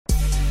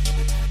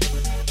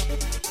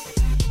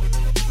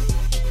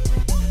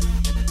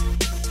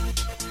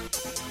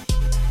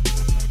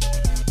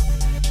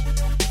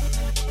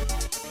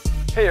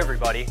Hey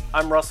everybody,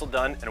 I'm Russell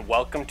Dunn and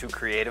welcome to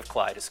Creative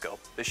Kaleidoscope,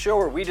 the show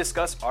where we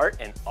discuss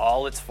art in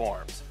all its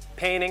forms.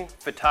 Painting,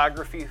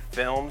 photography,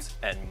 films,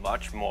 and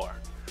much more.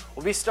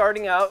 We'll be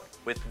starting out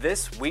with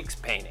this week's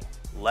painting.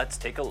 Let's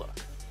take a look.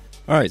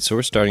 Alright, so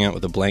we're starting out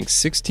with a blank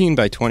 16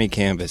 by 20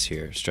 canvas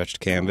here, stretched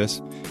canvas.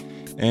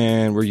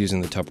 And we're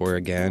using the Tupperware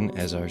again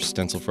as our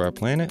stencil for our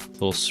planet. A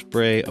little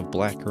spray of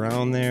black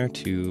around there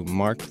to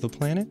mark the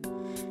planet.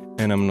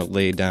 And I'm going to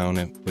lay down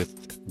it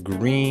with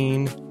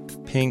green,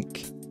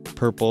 pink,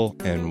 purple,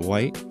 and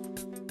white.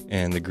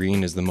 And the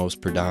green is the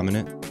most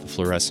predominant, the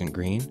fluorescent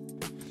green.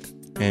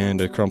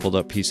 And a crumpled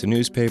up piece of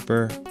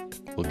newspaper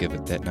will give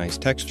it that nice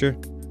texture.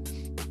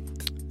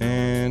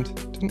 And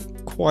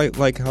didn't quite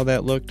like how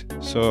that looked,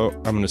 so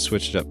I'm going to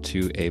switch it up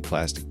to a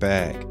plastic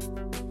bag.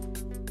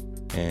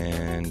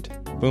 And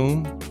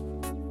boom.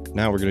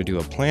 Now we're going to do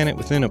a planet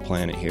within a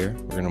planet here.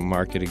 We're going to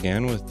mark it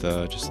again with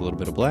just a little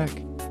bit of black.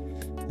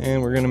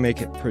 And we're going to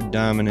make it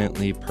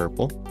predominantly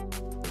purple.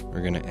 We're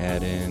going to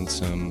add in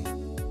some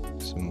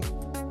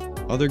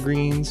other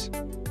greens.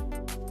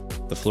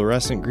 The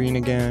fluorescent green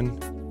again.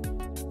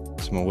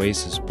 Some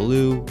Oasis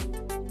blue.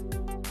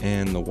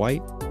 And the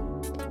white.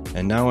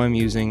 And now I'm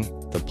using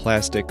the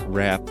plastic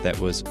wrap that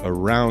was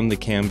around the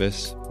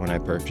canvas when I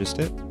purchased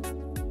it.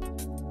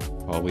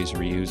 Always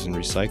reuse and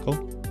recycle.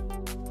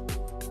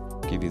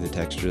 Give you the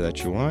texture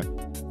that you want.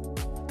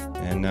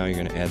 And now you're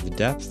going to add the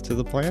depth to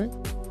the planet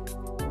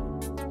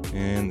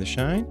and the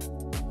shine.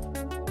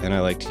 And I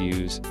like to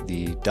use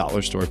the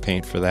dollar store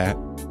paint for that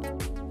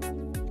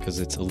because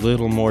it's a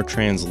little more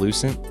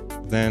translucent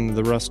than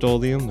the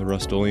Rust-Oleum. The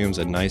Rust-Oleum's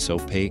a nice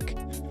opaque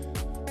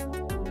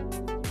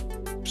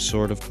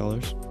sort of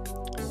colors.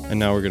 And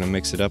now we're going to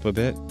mix it up a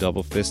bit,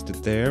 double fist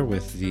it there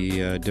with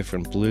the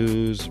different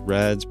blues,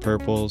 reds,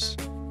 purples.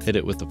 Hit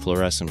it with the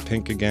fluorescent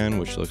pink again,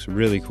 which looks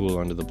really cool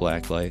under the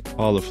black light.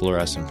 All the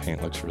fluorescent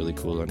paint looks really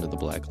cool under the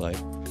black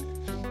light.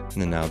 And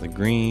then now the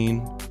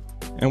green.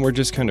 And we're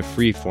just kind of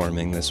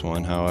free-forming this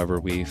one however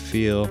we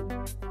feel.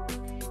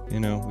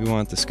 You know, we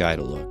want the sky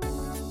to look.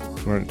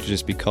 We want it to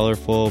just be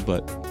colorful,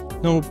 but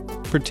no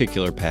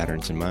particular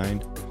patterns in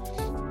mind.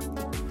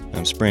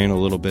 I'm spraying a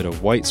little bit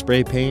of white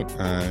spray paint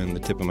on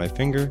the tip of my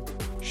finger,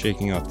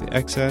 shaking off the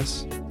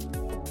excess,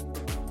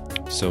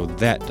 so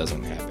that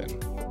doesn't happen.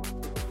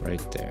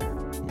 Right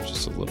there.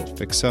 Just a little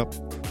fix up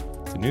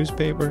the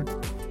newspaper.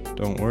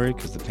 Don't worry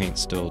because the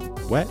paint's still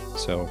wet,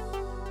 so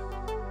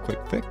quick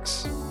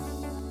fix.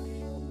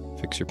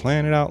 Fix your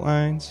planet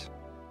outlines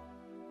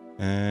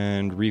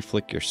and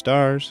reflick your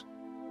stars.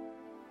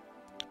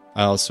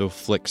 I also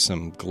flick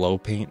some glow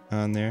paint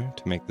on there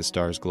to make the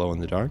stars glow in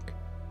the dark.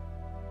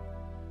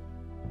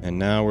 And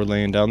now we're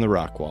laying down the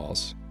rock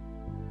walls.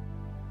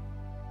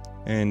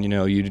 And you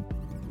know,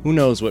 who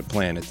knows what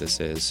planet this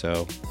is,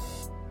 so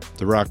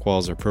the rock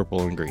walls are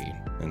purple and green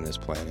in this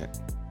planet.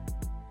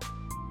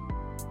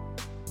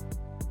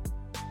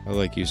 I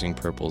like using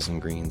purples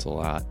and greens a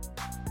lot.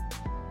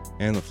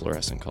 And the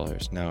fluorescent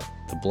colors. Now,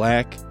 the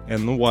black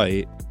and the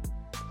white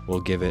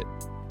will give it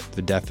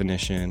the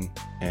definition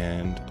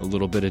and a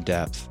little bit of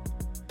depth.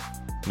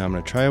 Now I'm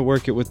going to try to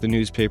work it with the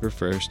newspaper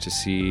first to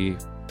see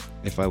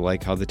if I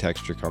like how the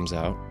texture comes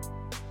out.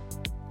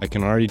 I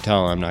can already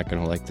tell I'm not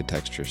going to like the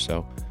texture,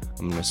 so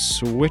I'm going to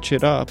switch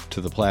it up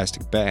to the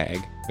plastic bag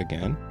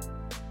again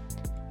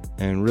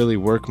and really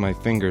work my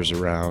fingers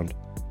around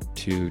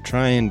to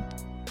try and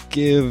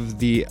give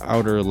the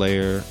outer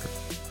layer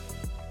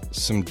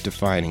some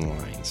defining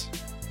lines,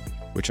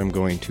 which I'm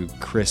going to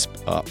crisp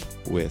up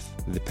with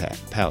the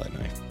palette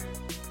knife.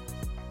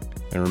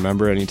 And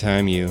remember,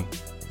 anytime you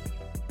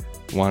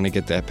want to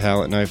get that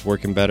palette knife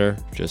working better,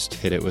 just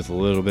hit it with a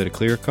little bit of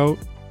clear coat,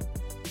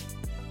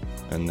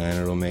 and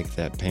then it'll make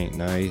that paint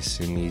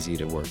nice and easy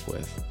to work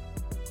with.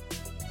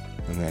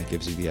 And that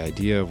gives you the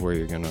idea of where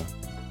you're going to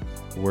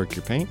work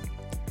your paint.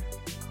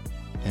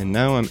 And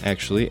now I'm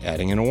actually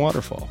adding in a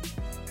waterfall.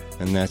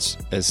 And that's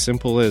as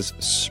simple as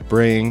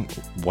spraying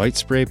white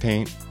spray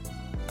paint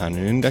on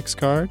an index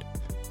card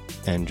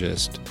and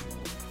just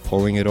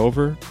pulling it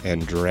over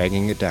and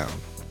dragging it down.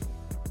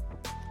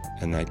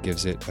 And that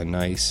gives it a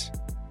nice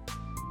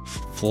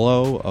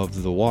flow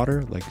of the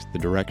water, like the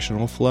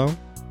directional flow.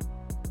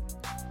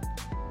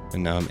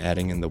 And now I'm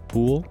adding in the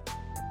pool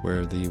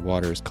where the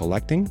water is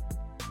collecting.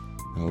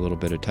 And a little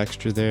bit of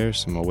texture there,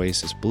 some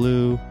Oasis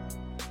blue,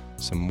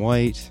 some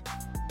white,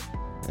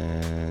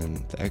 and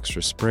the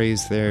extra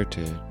sprays there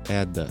to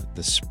add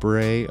the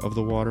spray of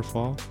the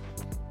waterfall.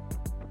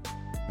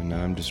 And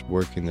now I'm just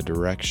working the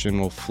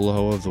directional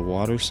flow of the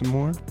water some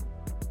more.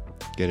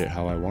 Get it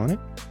how I want it.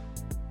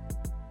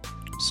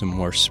 Some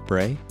more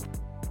spray.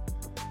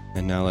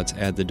 And now let's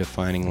add the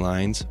defining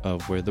lines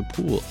of where the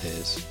pool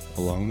is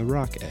along the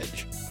rock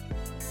edge.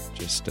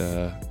 Just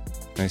a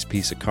nice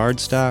piece of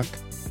cardstock.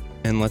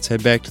 And let's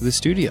head back to the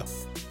studio.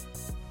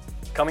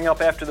 Coming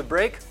up after the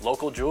break,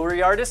 local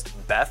jewelry artist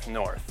Beth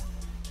North.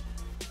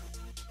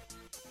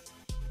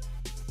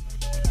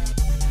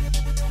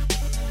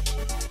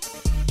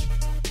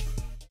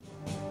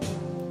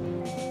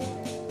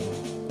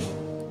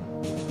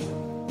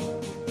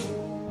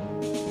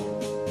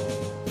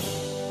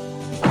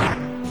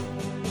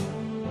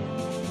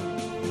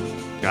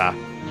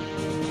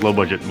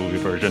 Low-budget movie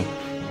version.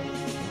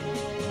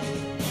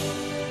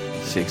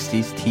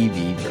 60s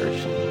TV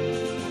version.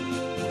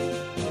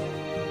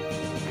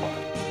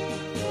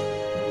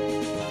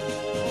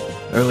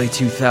 Early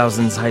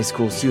 2000s high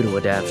school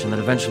pseudo-adaptation that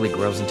eventually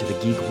grows into the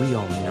geek we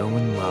all know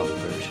and love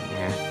version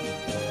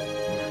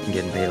here. I'm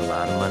getting paid a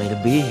lot of money to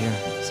be here,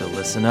 so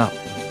listen up.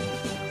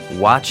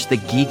 Watch the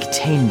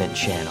Geektainment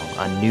channel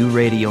on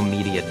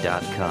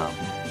newradiomedia.com.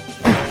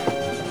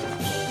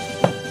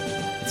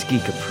 It's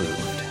geek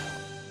approved.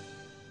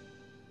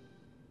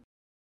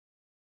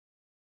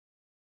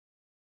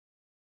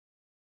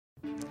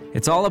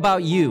 It's all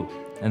about you,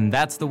 and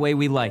that's the way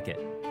we like it.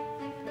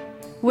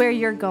 Where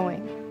you're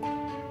going,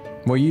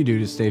 What you do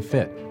to stay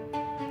fit.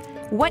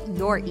 what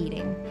you're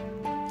eating,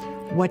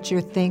 what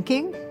you're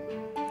thinking,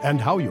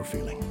 and how you're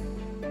feeling.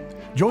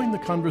 Join the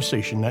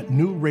conversation at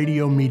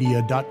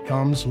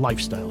newradiomedia.com's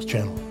Lifestyles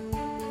channel.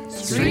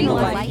 stream the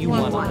life you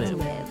want to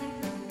live.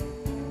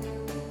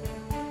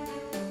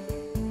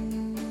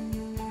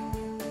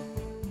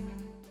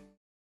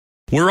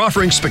 We're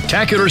offering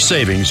spectacular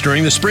savings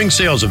during the spring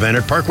sales event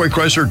at Parkway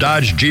Chrysler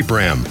Dodge Jeep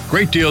Ram.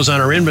 Great deals on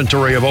our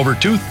inventory of over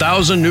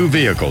 2,000 new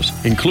vehicles,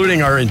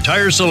 including our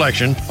entire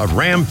selection of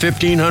Ram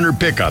 1500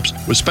 pickups,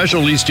 with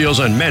special lease deals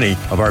on many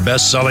of our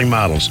best-selling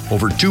models.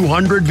 Over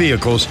 200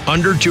 vehicles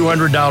under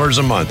 $200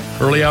 a month.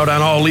 Early out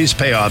on all lease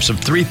payoffs of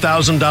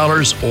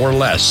 $3,000 or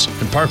less.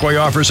 And Parkway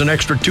offers an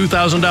extra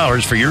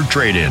 $2,000 for your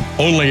trade-in.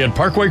 Only at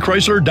Parkway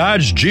Chrysler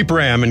Dodge Jeep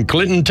Ram in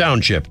Clinton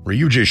Township, where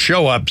you just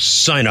show up,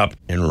 sign up,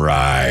 and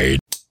ride.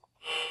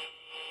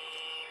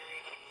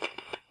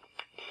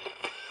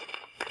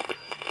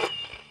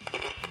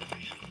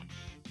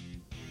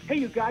 Hey,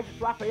 you guys, it's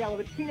Raphael of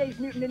the Teenage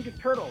Mutant Ninja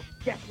Turtles.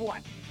 Guess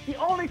what? The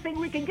only thing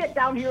we can get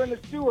down here in the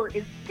sewer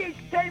is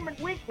Geektainment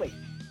Weekly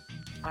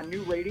on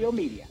New Radio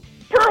Media.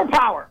 Turtle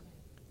Power!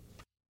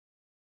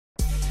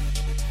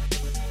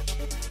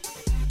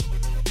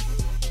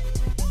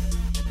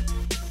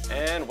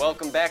 And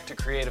welcome back to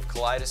Creative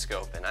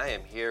Kaleidoscope, and I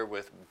am here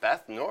with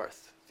Beth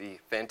North, the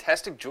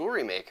fantastic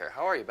jewelry maker.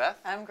 How are you, Beth?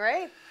 I'm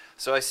great.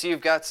 So I see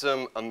you've got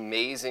some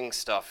amazing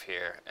stuff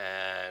here,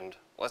 and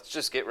let's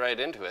just get right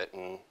into it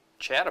and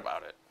chat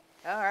about it.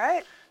 All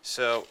right.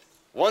 So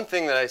one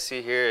thing that I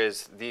see here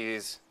is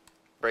these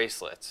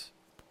bracelets.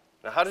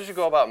 Now, how did you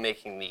go about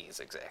making these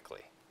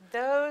exactly?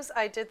 Those,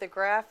 I did the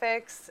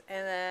graphics,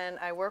 and then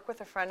I work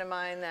with a friend of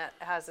mine that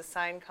has a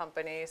sign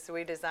company, so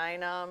we design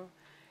them,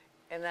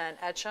 and then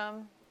etch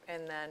them,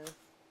 and then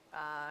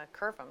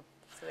curve them,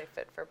 so they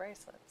fit for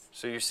bracelets.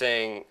 So you're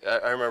saying,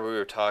 I remember we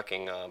were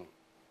talking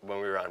when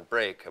we were on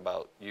break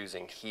about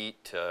using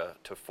heat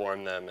to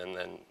form them, and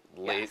then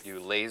Yes. you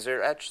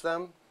laser etch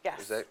them?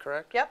 Yes. Is that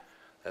correct? Yep.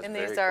 That's And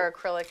very these are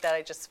cool. acrylic that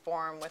I just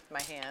form with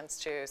my hands,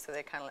 too, so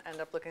they kind of end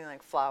up looking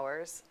like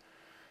flowers.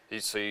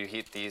 So you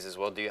heat these as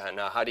well.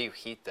 Now, how do you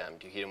heat them?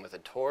 Do you heat them with a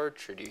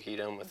torch, or do you heat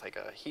them with like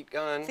a heat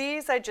gun?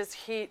 These I just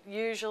heat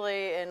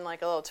usually in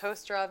like a little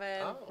toaster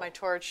oven. Oh. My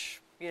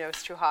torch,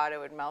 it's too hot, it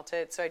would melt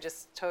it. So I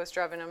just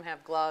toaster oven them,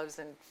 have gloves,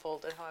 and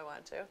fold it how I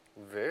want to.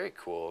 Very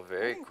cool,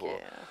 very Thank cool. you.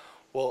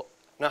 Well,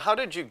 now how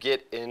did you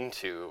get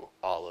into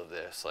all of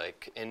this,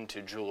 like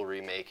into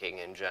jewelry making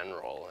in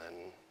general?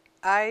 And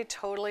I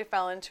totally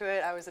fell into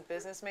it. I was a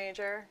business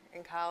major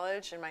in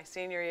college. In my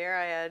senior year,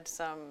 I had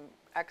some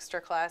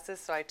extra classes,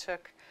 so I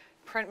took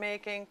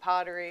printmaking,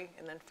 pottery,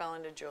 and then fell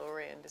into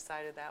jewelry and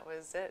decided that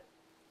was it.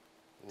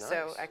 nice.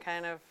 So I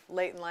kind of,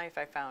 late in life,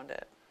 I found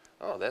it.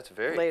 Oh, that's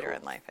very Later cool.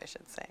 in life, I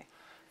should say.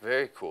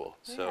 Very cool.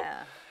 So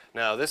Yeah.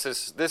 now this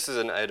is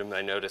an item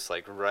I noticed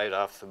like right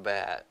off the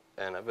bat,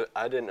 and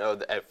I didn't know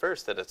at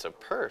first that it's a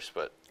purse,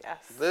 but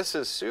Yes. this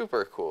is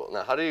super cool.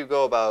 Now, how do you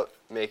go about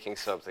making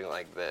something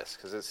like this?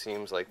 Because it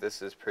seems like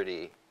this is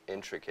pretty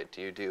intricate.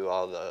 Do you do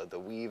all the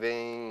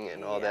weaving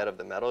and all that of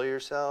the metal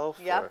yourself?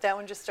 Yep, or- that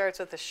one just starts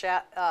with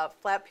a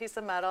flat piece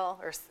of metal,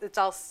 or it's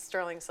all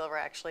sterling silver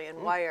actually,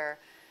 and wire.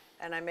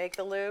 And I make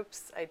the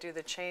loops, I do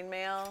the chain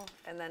mail,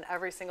 and then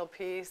every single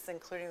piece,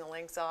 including the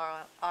links,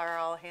 are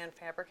all hand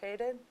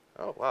fabricated.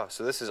 Oh, wow.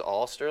 So this is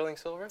all sterling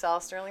silver? It's all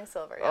sterling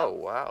silver, yep. Oh,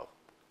 wow.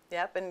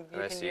 Yep, and you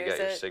And I can see you use got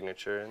your it.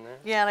 signature in there.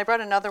 Yeah, and I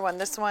brought another one.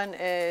 This one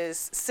is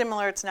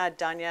similar. It's not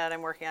done yet.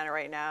 I'm working on it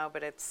right now,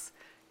 but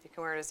you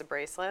can wear it as a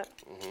bracelet.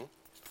 Mm-hmm.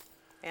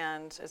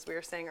 And as we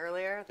were saying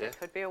earlier, Yeah. it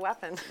could be a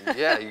weapon.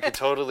 Yeah, you could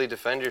totally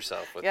defend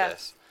yourself with Yes.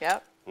 this.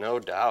 Yep. No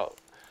doubt.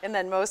 And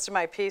then most of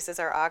my pieces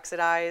are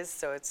oxidized,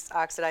 so it's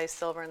oxidized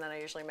silver, and then I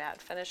usually matte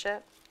finish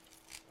it.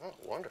 Oh,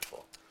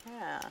 wonderful.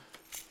 Yeah.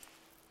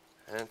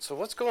 And so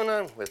what's going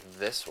on with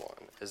this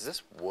one? Is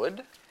this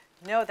wood?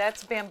 No,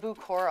 that's bamboo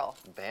coral.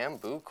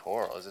 Bamboo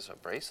coral. Is this a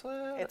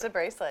bracelet? It's a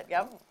bracelet,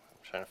 yep. I'm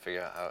trying to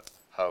figure out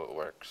how it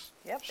works.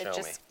 Yep, Show it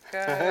just me.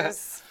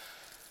 goes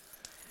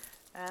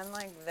and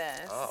like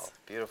this. Oh,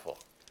 beautiful.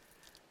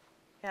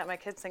 Yeah, my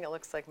kids think it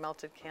looks like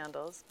melted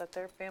candles, but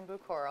they're bamboo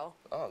coral.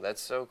 Oh, that's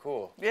so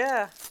cool.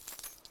 Yeah.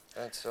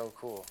 That's so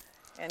cool.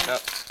 And now,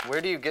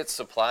 where do you get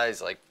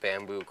supplies like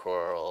bamboo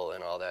coral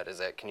and all that?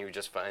 Can you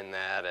just find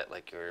that at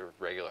like your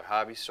regular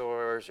hobby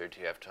stores, or do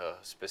you have to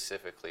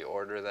specifically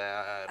order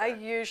that? I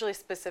usually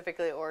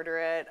specifically order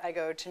it. I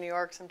go to New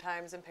York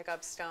sometimes and pick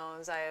up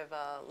stones. I have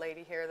a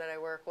lady here that I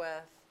work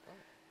with.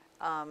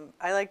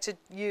 I like to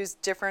use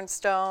different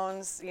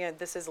stones. You know,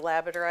 this is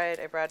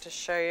labradorite I brought to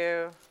show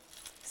you.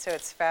 So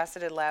it's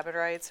faceted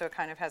labradorite, so it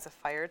kind of has a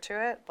fire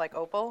to it, like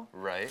opal.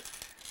 Right.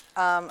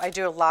 I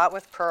do a lot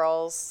with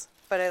pearls,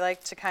 but I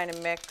like to kind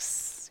of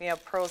mix, you know,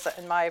 pearls,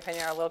 in my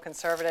opinion, are a little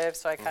conservative,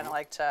 so I kind of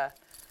like to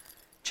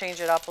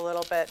change it up a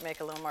little bit, make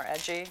it a little more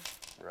edgy.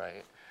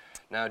 Right.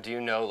 Now, do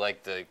you know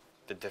like the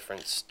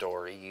different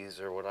stories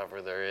or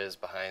whatever there is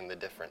behind the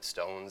different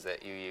stones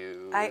that you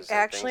use? I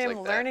actually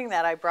am learning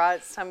that. I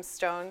brought some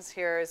stones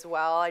here as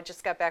well. I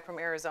just got back from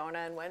Arizona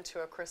and went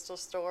to a crystal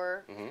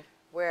store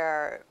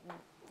where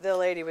the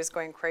lady was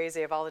going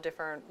crazy of all the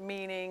different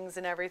meanings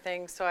and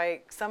everything. So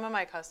some of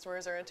my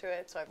customers are into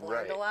it, so I've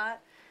learned a lot.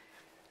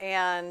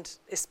 And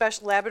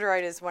especially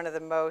labradorite is one of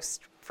the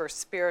most for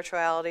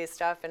spirituality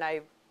stuff. And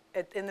I,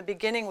 in the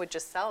beginning, would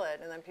just sell it,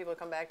 and then people would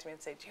come back to me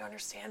and say, "Do you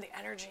understand the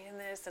energy in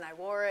this?" And I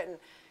wore it, and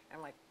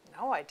I'm like,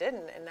 "No, I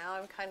didn't." And now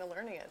I'm kind of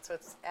learning it, so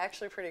it's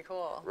actually pretty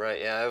cool.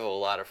 Right. Yeah, I have a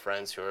lot of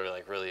friends who are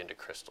like really into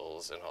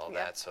crystals and all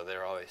that. So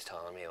they're always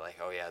telling me like,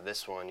 "Oh yeah,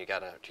 this one you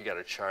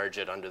gotta charge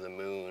it under the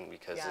moon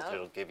because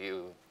it'll give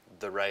you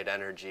the right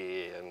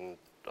energy and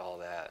all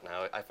that."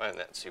 Now I find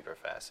that super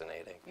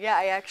fascinating. Yeah,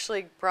 I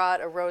actually brought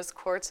a rose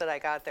quartz that I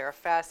got there, a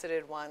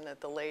faceted one that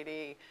the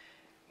lady.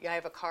 Yeah, I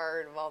have a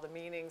card of all the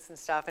meanings and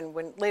stuff. And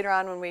later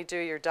on when we do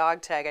your dog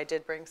tag, I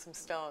did bring some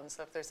stones.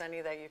 So if there's any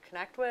that you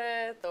connect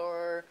with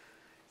or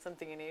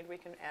something you need, we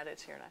can add it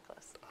to your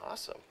necklace.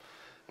 Awesome.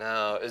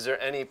 Now, is there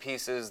any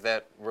pieces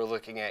that we're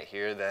looking at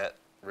here that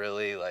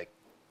really like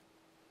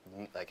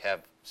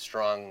have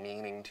strong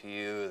meaning to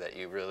you that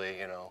you really,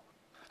 you know?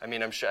 I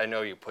mean, I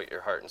know you put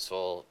your heart and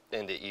soul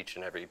into each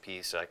and every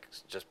piece. Like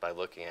just by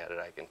looking at it,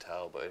 I can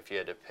tell. But if you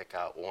had to pick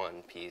out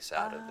one piece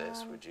out of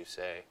this, would you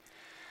say?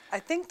 I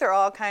think they're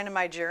all kind of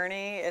my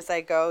journey as I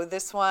go.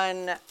 This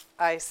one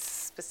I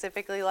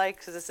specifically like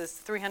because this is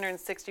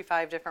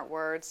 365 different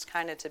words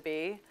kind of to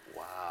be.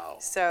 Wow.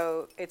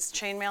 So it's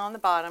chainmail on the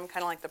bottom,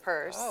 kind of like the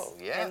purse. Oh,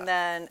 yeah. And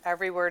then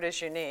every word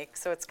is unique.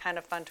 So it's kind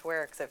of fun to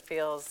wear because it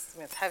feels,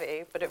 it's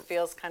heavy, but it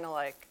feels kind of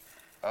like.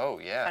 Oh,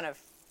 yeah. Kind of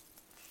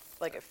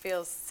like it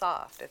feels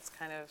soft. It's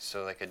kind of.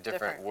 So like a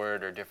different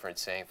word or different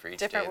saying for each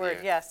different day word,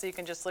 there. yeah. So you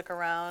can just look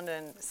around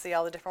and see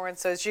all the different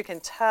words. So as you can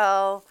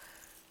tell,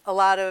 a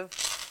lot of.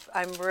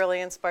 I'm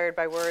really inspired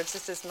by words.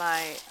 This is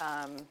my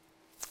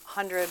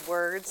 100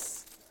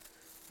 words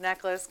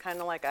necklace, kind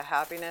of like a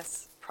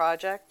happiness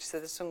project. So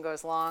this one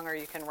goes long or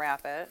you can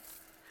wrap it.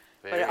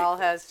 But it all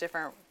has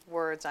different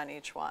words on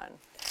each one.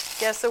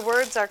 Yeah, so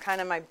words are kind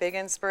of my big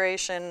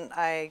inspiration.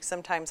 I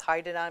sometimes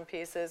hide it on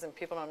pieces and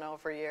people don't know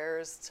for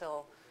years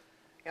till,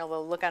 you know,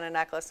 they'll look on a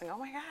necklace and go, "Oh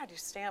my God, you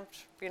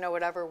stamped, you know,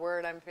 whatever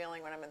word I'm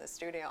feeling when I'm in the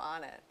studio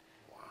on it."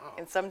 Wow.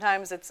 And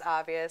sometimes it's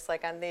obvious,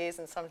 like on these,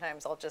 and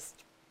sometimes I'll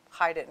just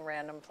hide it in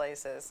random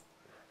places.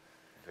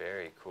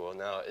 Very cool.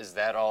 Now, is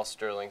that all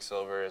sterling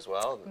silver as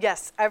well?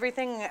 Yes,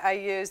 everything I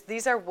use,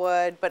 these are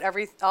wood, but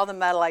all the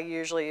metal I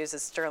usually use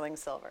is sterling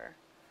silver.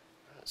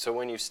 So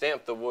when you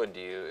stamp the wood,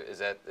 is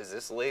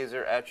this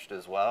laser etched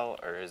as well,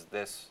 or is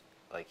this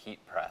like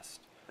heat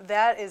pressed?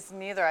 That is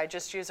neither. I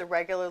just use a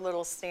regular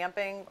little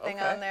stamping thing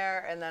on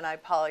there, and then I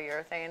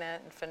polyurethane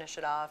it and finish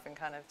it off and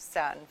kind of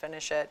satin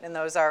finish it. And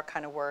those are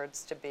kind of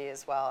words to be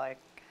as well. I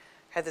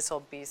had this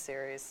whole B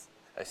series.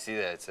 I see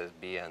that it says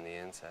B on the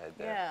inside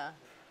there. Yeah.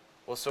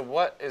 Well, so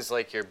what is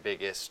like your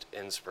biggest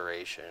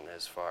inspiration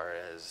as far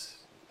as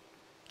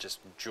just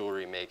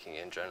jewelry making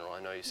in general?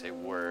 I know you say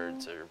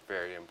words are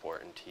very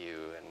important to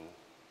you, and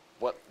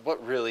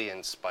what really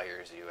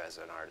inspires you as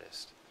an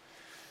artist?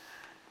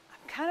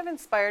 I'm kind of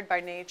inspired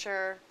by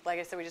nature. Like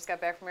I said, we just got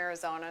back from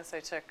Arizona, so I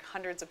took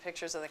hundreds of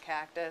pictures of the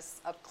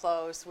cactus up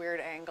close, weird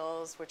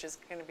angles, which is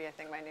going to be, I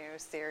think, my new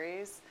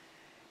series.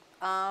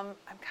 I'm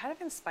kind of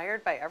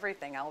inspired by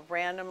everything. I'll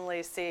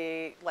randomly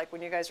see, like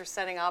when you guys were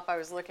setting up, I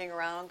was looking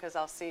around because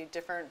I'll see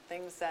different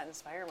things that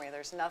inspire me.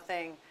 There's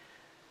nothing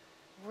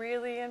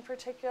really in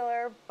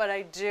particular, but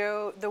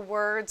the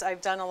words,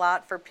 I've done a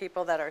lot for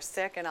people that are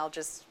sick, and I'll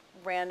just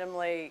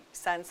randomly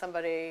send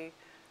somebody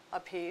a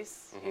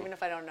piece, even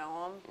if I don't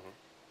know them.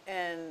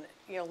 And,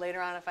 you know,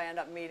 later on if I end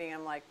up meeting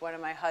them, like one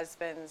of my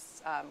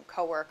husband's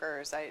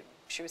coworkers,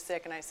 she was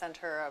sick and I sent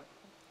her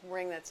a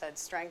ring that said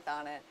strength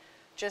on it.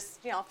 Just,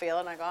 you know, I'll feel it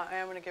and I go,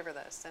 I'm going to give her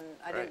this. And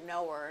I didn't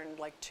know her, and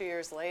like 2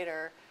 years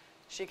later,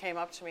 she came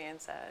up to me and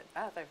said,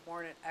 "Beth, I've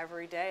worn it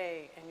every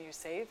day and you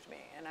saved me."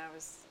 And I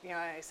was, you know,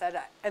 I said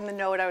in the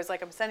note, I was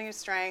like, "I'm sending you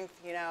strength.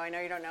 You know, I know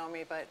you don't know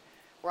me, but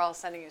we're all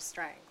sending you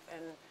strength."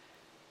 And,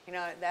 you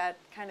know, that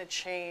kind of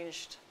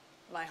changed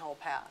my whole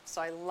path. So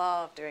I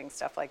love doing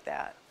stuff like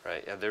that.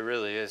 Right. Yeah, there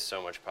really is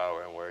so much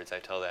power in words. I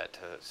tell that to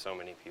so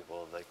many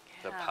people. Like,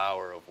 the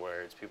power of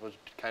words. People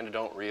kind of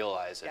don't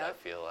realize it, I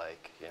feel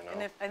like, you know.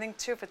 And I think,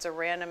 too, if it's a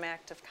random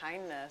act of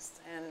kindness.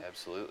 And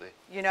absolutely.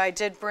 You know,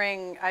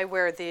 I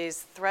wear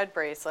these thread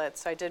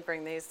bracelets, so I did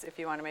bring these if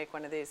you want to make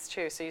one of these,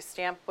 too. So you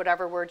stamp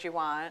whatever word you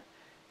want,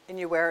 and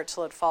you wear it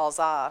till it falls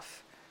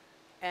off.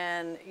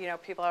 And, you know,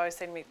 people always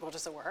say to me, well,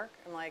 does it work?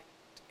 I'm like,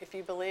 if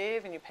you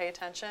believe and you pay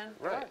attention,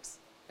 it works.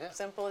 Yeah.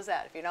 Simple as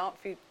that. If you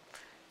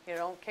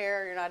don't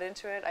care, you're not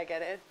into it, I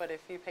get it. But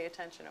if you pay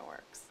attention, it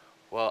works.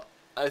 Well,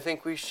 I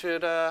think we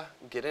should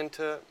get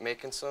into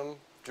making some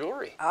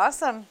jewelry.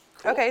 Awesome.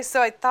 Cool. Okay,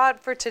 so I thought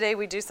for today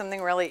we'd do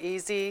something really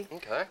easy.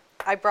 Okay.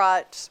 I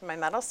brought my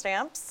metal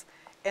stamps,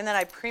 and then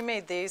I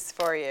pre-made these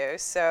for you.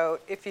 So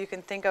if you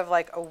can think of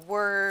like a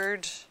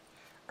word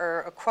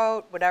or a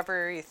quote,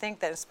 whatever you think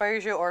that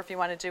inspires you, or if you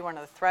want to do one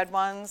of the thread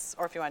ones,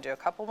 or if you want to do a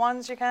couple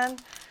ones, you can.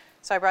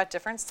 So I brought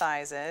different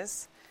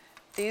sizes.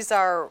 These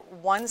are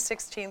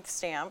 1/16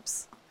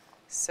 stamps.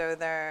 So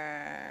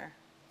they're,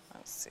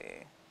 let's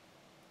see,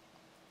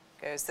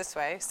 goes this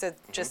way. So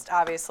just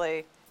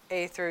obviously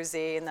A through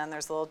Z, and then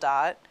there's a little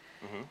dot.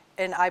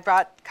 And I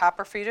brought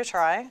copper for you to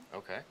try.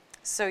 Okay.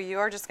 So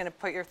you're just going to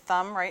put your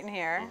thumb right in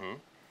here,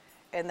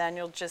 and then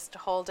you'll just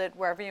hold it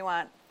wherever you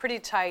want, pretty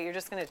tight. You're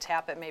just going to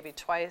tap it maybe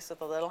twice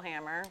with a little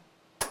hammer.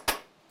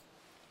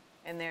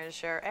 And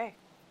there's your A.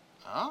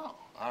 Oh,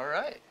 all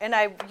right. And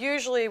I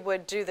usually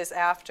would do this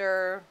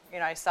after, you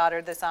know, I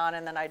soldered this on,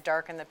 and then I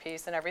darken the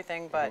piece and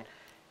everything, but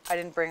I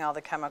didn't bring all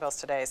the chemicals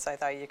today, so I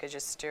thought you could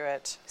just do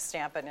it,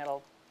 stamp it, and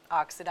it'll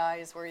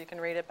oxidize where you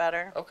can read it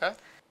better. Okay.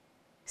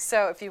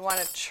 So if you want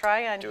to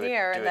try on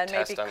here and then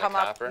maybe come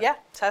up,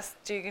 test.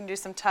 You can do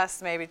some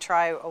tests. Maybe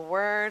try a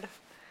word.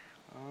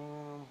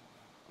 I'm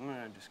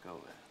gonna just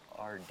go with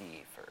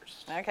RD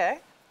first. Okay. I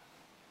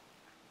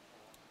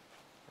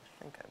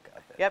think I've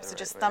got that. Yep. So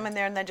just thumb in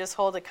there and then just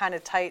hold it kind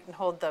of tight and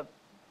hold the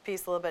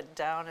piece a little bit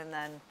down, and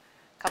then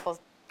couple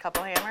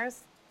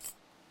hammers.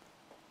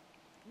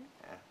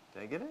 Yeah.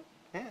 Did I get it?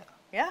 Yeah.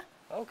 Yeah.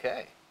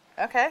 Okay.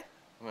 Okay.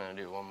 I'm gonna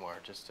do one more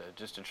just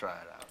to try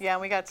it out. Yeah,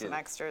 and we got some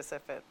extras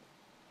if it.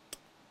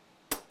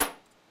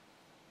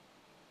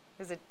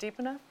 Is it deep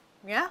enough?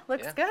 Yeah,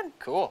 looks good.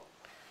 Cool.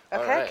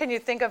 Okay, can you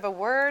think of a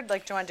word?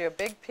 Like, do you want to do a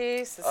big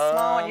piece, a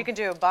small one? You can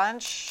do a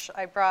bunch.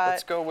 I'm gonna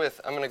go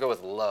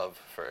with love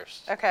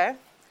first. Okay.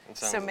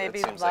 So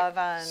maybe love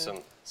on.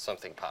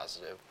 Something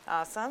positive.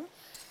 Awesome.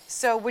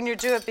 So when you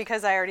do it,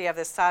 because I already have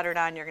this soldered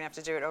on, you're gonna have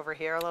to do it over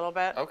here a little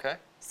bit. Okay.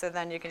 So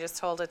then you can just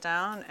hold it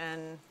down,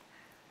 and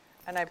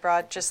I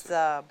brought just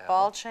the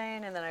ball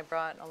chain, and then I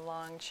brought a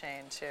long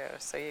chain too,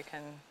 so you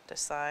can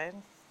decide.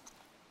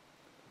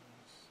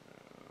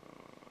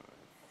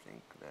 I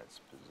think that's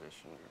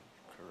positioned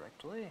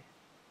correctly.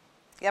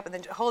 Yep, and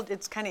then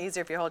it's kind of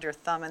easier if you hold your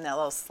thumb in that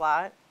little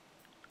slot.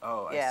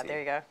 Oh, I see. Yeah, there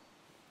you go.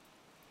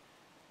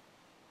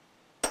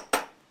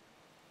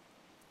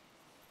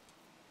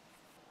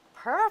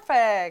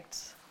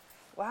 Perfect.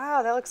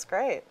 Wow, that looks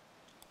great.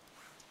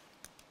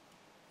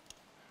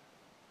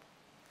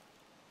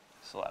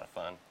 It's a lot of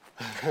fun.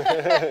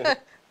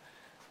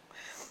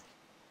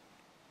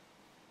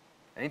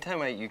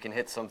 Anytime you can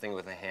hit something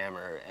with a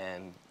hammer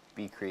and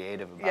be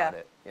creative about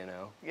it, you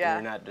know? Yeah.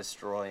 You're not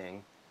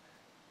destroying,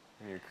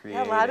 you're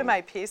creating. Yeah, a lot of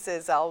my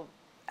pieces, I'll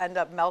end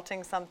up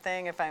melting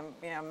something if I'm,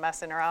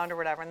 messing around or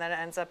whatever, and then it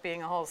ends up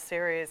being a whole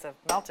series of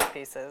melted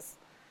pieces.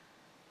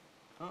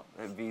 Oh,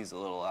 that V's a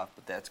little off,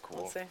 but that's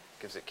cool. Let's see.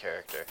 Gives it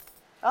character.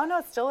 Oh, no,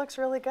 it still looks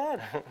really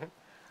good.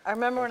 I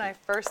remember when I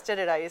first did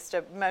it, I used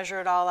to measure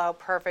it all out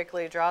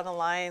perfectly, draw the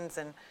lines,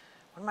 and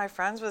one of my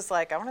friends was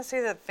like, I want to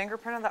see the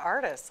fingerprint of the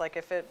artist. Like,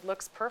 if it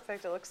looks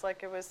perfect, it looks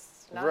like it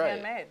was not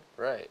handmade.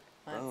 Right.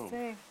 Let's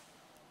see.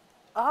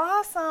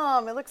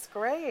 Awesome. It looks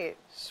great.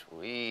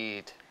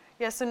 Sweet.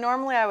 Yeah, so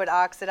normally I would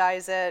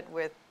oxidize it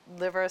with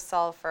liver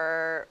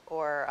sulfur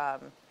or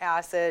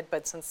acid,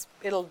 but since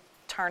it'll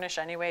tarnish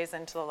anyways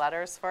into the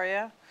letters for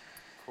you.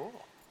 Cool.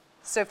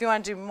 So if you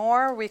want to do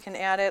more, we can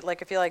add it,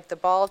 like if you like the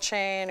ball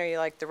chain or you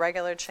like the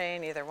regular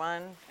chain, either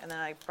one. And then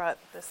I brought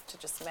this to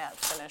just matte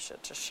finish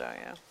it to show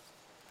you.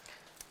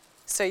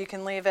 So you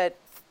can leave it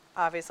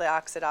obviously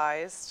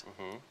oxidized.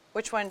 Mm-hmm.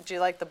 Which one, do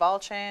you like the ball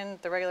chain,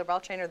 the regular ball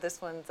chain, or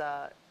this one's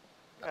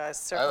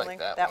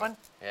circling? I like that one?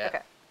 Yeah.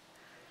 Okay.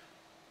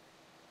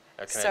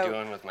 Can I do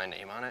one with my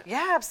name on it?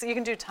 Yeah, so you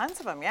can do tons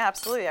of them. Yeah,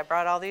 absolutely. I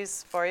brought all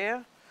these for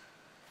you.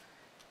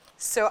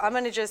 So I'm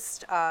going to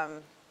just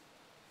kind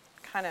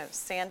of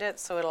sand it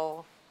so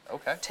it'll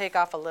take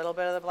off a little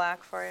bit of the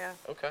black for you.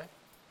 Okay.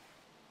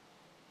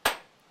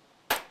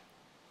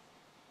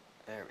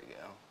 There we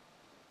go.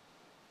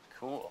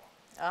 Cool.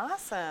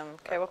 Awesome.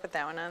 Okay, we'll put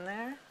that one on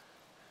there.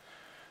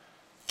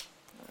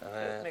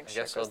 I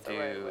guess I'll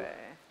do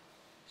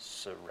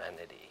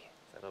Serenity.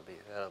 That'll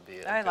be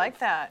it. I like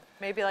that.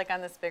 Maybe like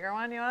on this bigger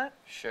one you want?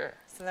 Sure.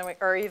 So then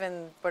or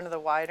even one of the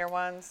wider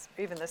ones,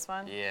 even this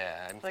one?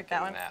 Yeah, I'm like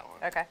thinking that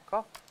one. Okay,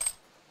 cool.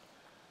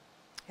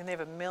 And they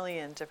have a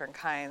million different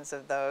kinds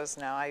of those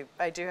now.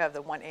 I do have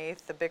the 1/8,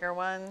 the bigger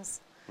ones.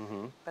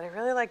 But I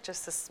really like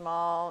just the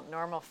small,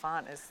 normal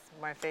font is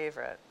my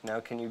favorite. Now,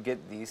 can you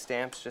get these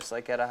stamps just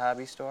like at a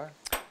hobby store?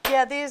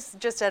 Yeah, these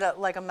just at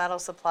like a metal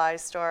supply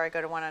store. I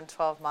go to one on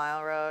 12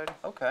 Mile Road.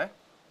 Okay.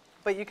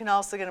 But you can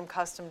also get them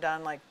custom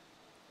done, like,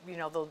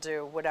 they'll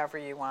do whatever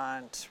you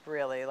want,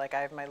 really. Like,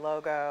 I have my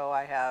logo,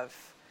 I have,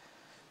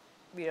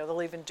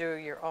 they'll even do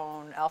your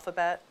own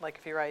alphabet. Like,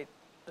 if you write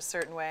a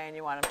certain way and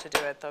you want them to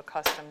do it, they'll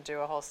custom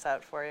do a whole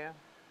set for you.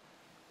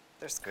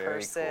 There's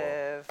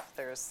cursive,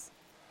 there's,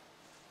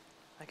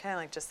 I kind of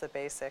like just the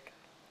basic.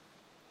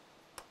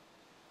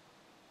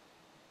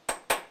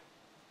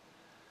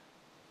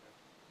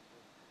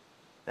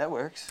 That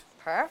works.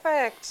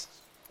 Perfect.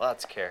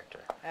 Lots of character.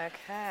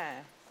 Okay.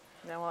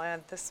 Now we'll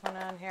add this one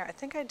on here. I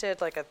think I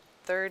did like a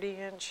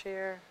 30-inch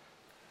here.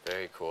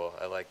 Very cool.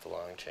 I like the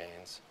long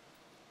chains.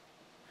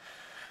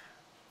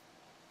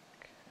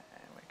 Okay,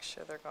 make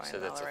sure they're going So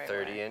all that's the a right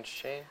 30-inch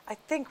chain? I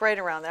think right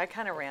around there. I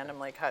kind of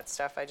randomly cut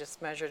stuff. I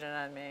just measured it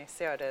on me.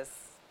 See how it is.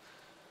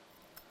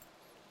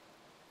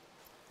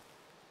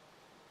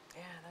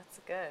 Yeah, that's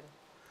good.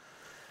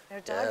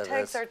 Dog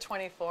tags are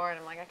 24, and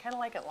I'm like, I kind of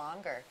like it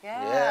longer.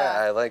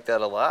 Yeah, I like that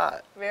a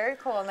lot. Very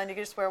cool. And then you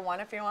can just wear one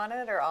if you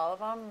wanted, or all of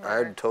them.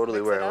 I'd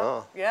totally wear them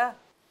all. Yeah.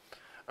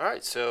 All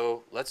right,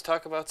 so let's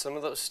talk about some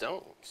of those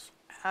stones.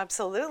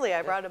 Absolutely.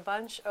 I brought a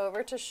bunch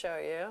over to show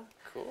you.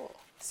 Cool.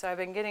 So I've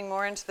been getting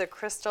more into the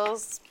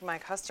crystals. My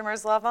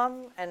customers love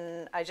them,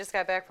 and I just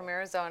got back from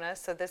Arizona,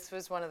 so this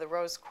was one of the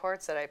rose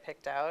quartz that I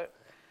picked out,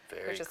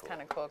 which is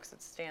kind of cool because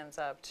it stands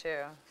up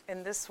too.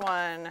 And this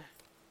one,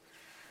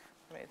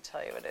 let me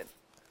tell you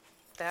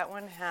that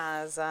one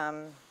has,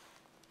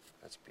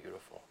 that's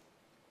beautiful.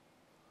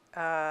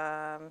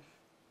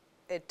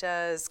 it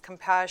does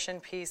compassion,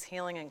 peace,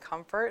 healing, and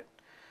comfort.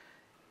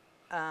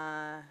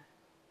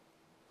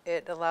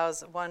 It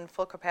allows one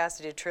full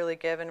capacity to truly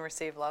give and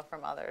receive love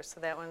from others. So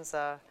that one's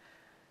a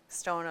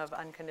stone of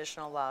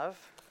unconditional love.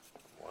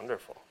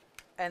 Wonderful.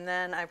 And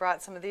then I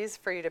brought some of these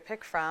for you to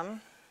pick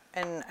from.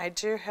 And I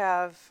do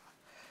have,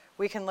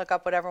 we can look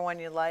up whatever one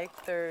you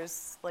like.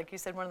 There's, like you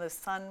said, one of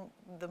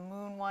the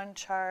moon one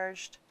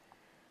charged.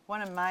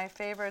 One of my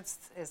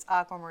favorites is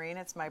aquamarine.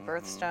 It's my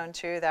birthstone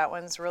too. That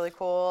one's really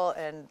cool.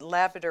 And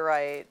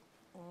labradorite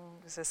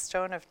is a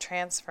stone of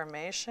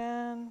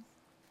transformation.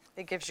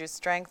 It gives you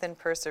strength and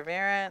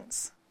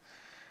perseverance.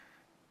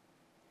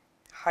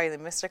 Highly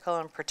mystical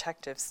and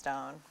protective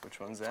stone. Which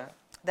one's that?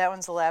 That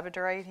one's a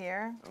labradorite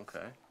here.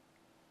 Okay.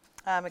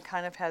 It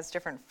kind of has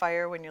different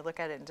fire when you look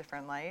at it in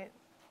different light.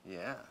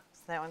 Yeah.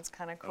 So that one's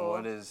kind of cool.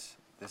 And what is,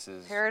 this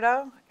is?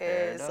 Peridot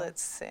is, Peridot?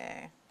 let's see.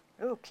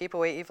 Ooh, keep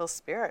away evil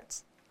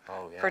spirits.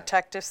 Oh, yeah.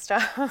 Protective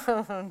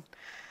stone.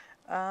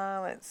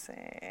 Let's see.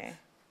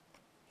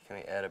 Can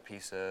we add a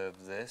piece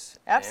of this?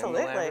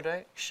 Absolutely. And the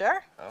labradorite?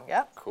 Sure. Oh,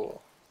 yep.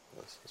 Cool.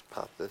 Let's just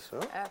pop this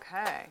up.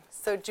 Okay.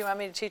 So do you want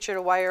me to teach you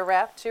to wire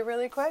wrap too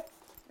really quick?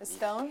 A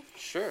stone?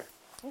 Sure.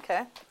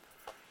 Okay.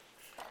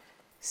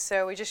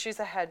 So we just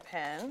use a head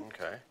pin.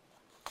 Okay.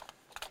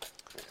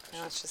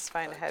 Now let's just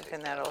find a head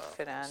pin that'll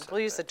fit on. We'll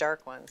use the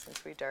dark one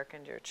since we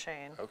darkened your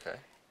chain. Okay.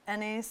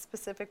 Any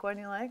specific one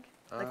you like?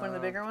 Like one of the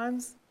bigger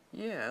ones?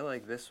 Yeah, I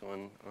like this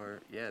one. Or,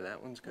 yeah,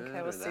 that one's good.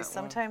 Okay, we'll see.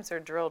 Sometimes they're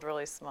drilled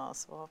really small,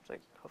 so we'll have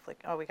to hopefully,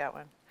 oh, we got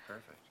one.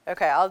 Perfect.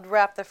 Okay, I'll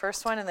wrap the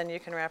first one and then you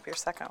can wrap your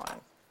second one.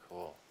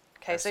 Cool.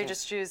 Okay, so you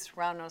just use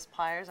round nose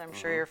pliers. I'm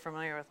sure you're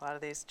familiar with a lot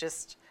of these.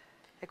 Just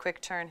a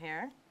quick turn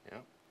here.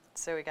 Yep.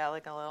 So we got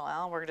like a little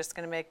L. We're just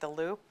going to make the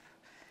loop.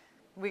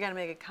 We got to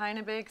make it kind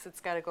of big because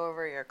it's got to go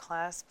over your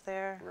clasp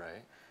there.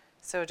 Right.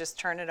 So just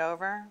turn it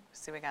over.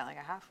 See, we got like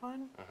a half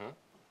one. Uh-huh.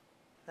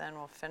 Then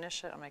we'll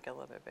finish it. I'll make it a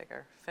little bit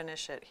bigger.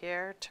 Finish it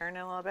here. Turn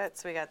it a little bit.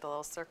 So we got the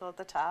little circle at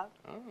the top.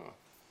 Oh.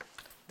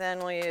 Then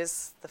we'll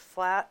use the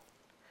flat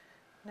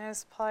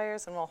nose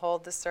pliers and we'll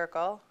hold the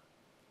circle.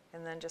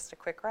 And then just a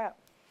quick wrap.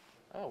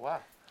 Oh, wow.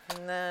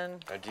 And then...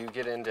 Now, do you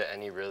get into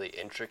any really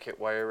intricate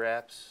wire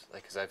wraps?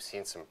 Like, because I've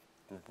seen some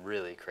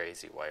really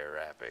crazy wire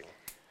wrapping.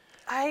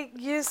 I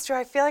used to.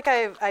 I feel like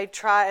I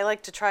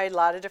like to try a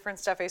lot of different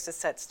stuff. I used to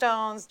set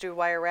stones, do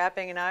wire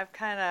wrapping, and I've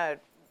kind of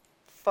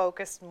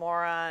focused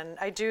more on,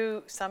 I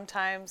do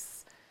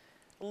sometimes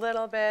a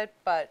little bit,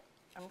 but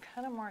I'm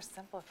kind of more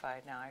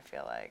simplified now, I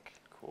feel like.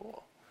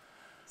 Cool.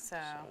 So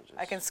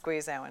I can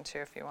squeeze that one too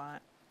if you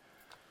want.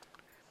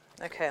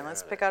 Okay,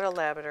 let's pick out a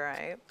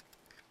labradorite.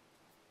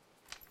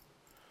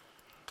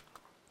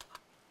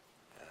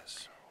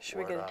 Yes. Should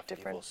we get a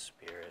different? Evil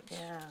spirits.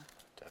 Yeah.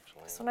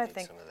 Definitely. This one I need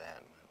think. Some of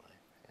that in my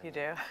life. You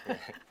do.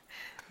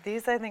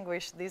 These I think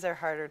these are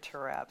harder to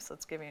wrap, so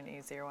let's give you an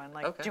easier one.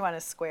 Like, do you want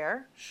a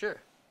square? Sure.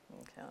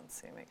 Okay, let's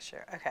see, make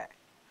sure. Okay.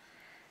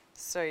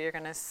 So you're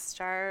gonna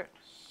start.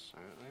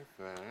 Start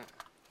like that.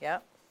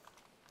 Yep.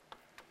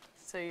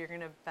 So you're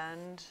gonna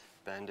bend.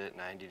 Bend it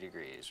 90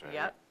 degrees, right?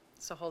 Yep.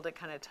 So hold it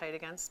kind of tight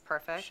against.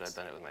 Perfect. Should I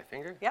bend it with my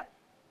finger? Yep.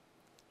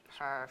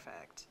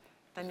 Perfect.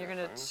 Then you're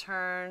gonna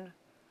turn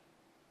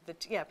the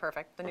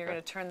perfect. Then you're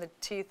gonna turn the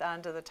teeth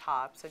onto the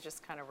top. So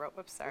just kind of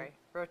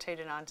rotate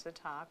it onto the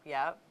top.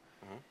 Yep.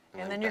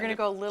 And then you're going to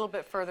go a little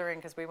bit further in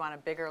because we want a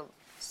bigger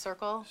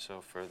circle.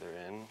 So further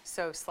in.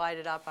 So slide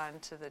it up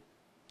onto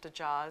the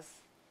jaws.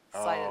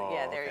 Slide it,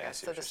 yeah, there you go.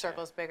 So the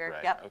circle's bigger.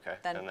 Right, Yep. okay.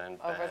 Then, and then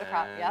over the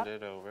crop. Yep.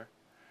 Bend it over.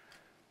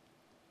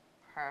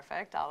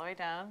 Perfect. All the way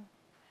down.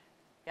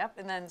 Yep.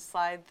 And then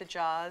slide the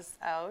jaws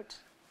out.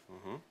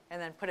 And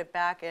then put it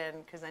back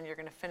in because then you're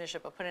going to finish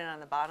it, but put it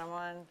on the bottom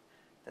one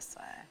this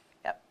way.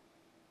 Yep.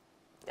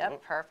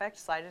 Yep. Perfect.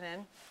 Slide it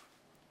in.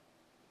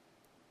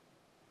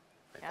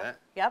 Like that?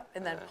 Yep.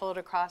 And then pull it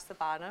across the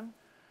bottom.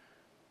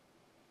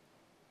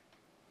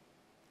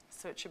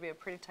 So it should be a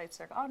pretty tight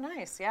circle. Oh,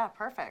 nice. Yeah,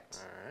 perfect.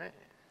 All right.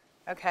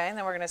 Okay, and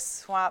then we're going to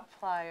swap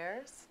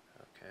pliers.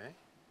 Okay.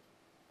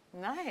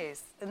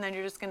 Nice. And then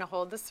you're just going to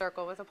hold the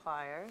circle with the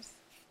pliers.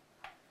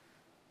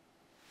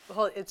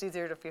 It's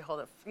easier if you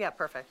hold it. Yeah,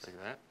 perfect.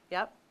 Like that?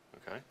 Yep.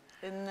 Okay.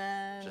 And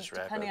then Just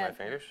wrap it with depending my on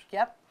fingers?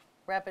 Yep.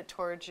 Wrap it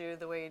towards you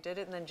the way you did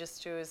it, and then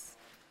just do as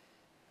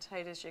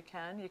tight as you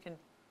can.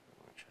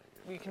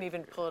 You can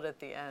even pull it at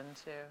the end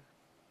too.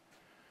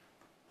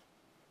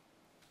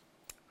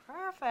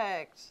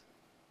 Perfect.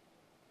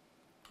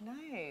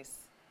 Nice.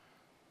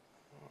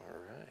 All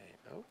right.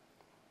 Oh.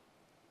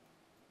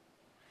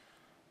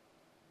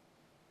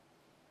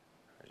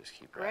 I just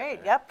keep wrapping Great.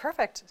 it. Yep.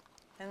 Perfect.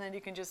 And then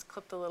you can just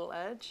clip the little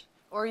edge,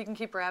 or you can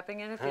keep wrapping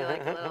it if you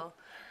like a little.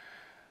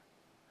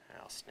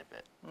 I'll snip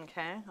it.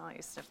 Okay. I'll let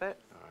you snip it.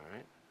 All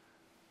right.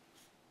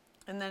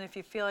 And then if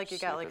you feel like you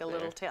got Snip like it a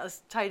little there. tail,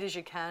 as tight as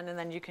you can, and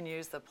then you can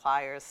use the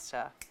pliers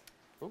to.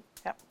 Ooh.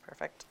 Yep.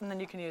 Perfect. And then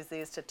you can use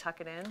these to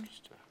tuck it in.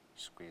 Just to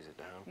squeeze it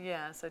down.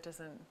 Yeah, so it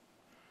doesn't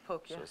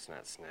poke you. So it's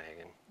not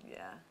snagging.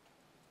 Yeah.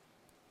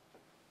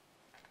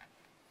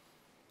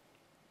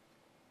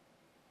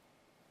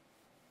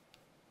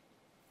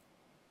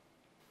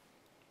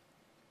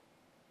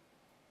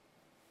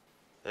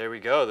 There we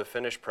go, the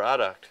finished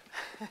product.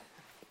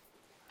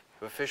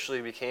 You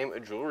officially became a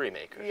jewelry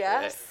maker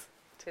Yes.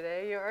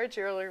 Today you are a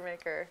jewelry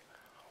maker.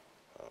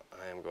 Well,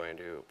 I am going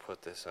to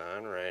put this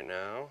on right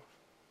now.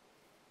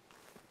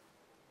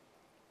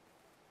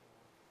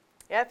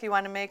 Yeah, if you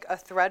want to make a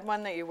thread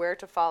one that you wear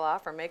to fall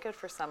off or make it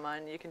for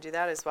someone, you can do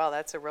that as well.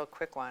 That's a real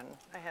quick one.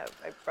 I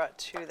brought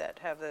two that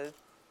have the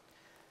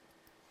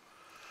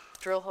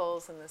drill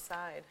holes in the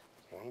side.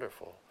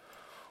 Wonderful.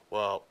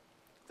 Well,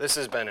 this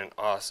has been an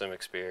awesome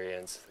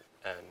experience,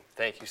 and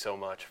thank you so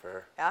much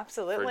for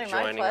Absolutely, for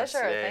my joining us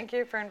pleasure. today. Thank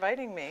you for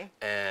inviting me.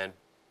 And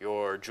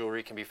your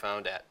jewelry can be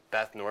found at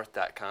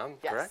bethnorth.com,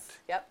 Yes. correct?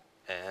 Yep.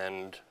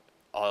 And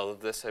all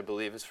of this, I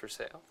believe, is for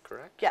sale,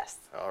 correct? Yes.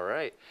 All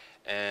right.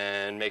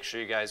 And make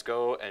sure you guys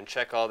go and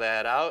check all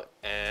that out,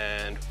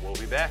 and we'll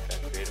be back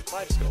on Creative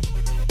Kaleidoscope.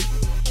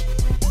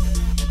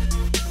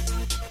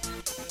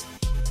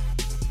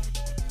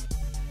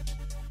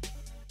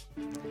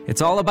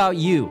 It's all about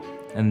you,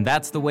 and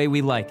that's the way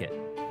we like it.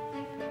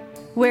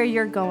 Where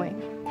you're going.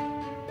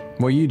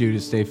 What you do to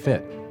stay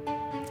fit.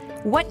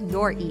 What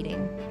you're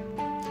eating.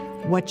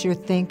 What you're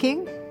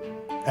thinking?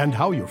 And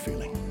how you're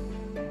feeling.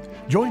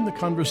 Join the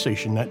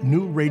conversation at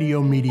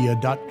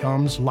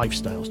newradiomedia.com's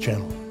Lifestyles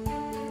channel.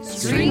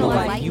 Stream the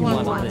life you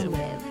want to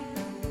live.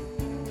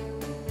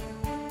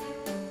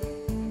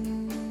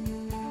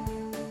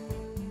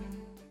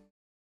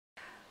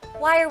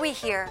 Why are we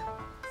here?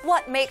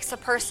 What makes a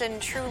person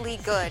truly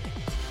good?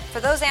 For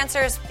those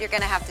answers, you're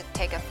going to have to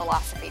take a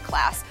philosophy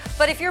class.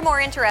 But if you're more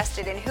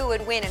interested in who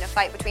would win in a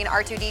fight between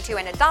R2-D2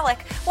 and a Dalek,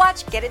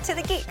 watch Get It to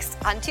the Geeks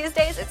on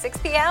Tuesdays at 6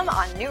 p.m.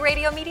 on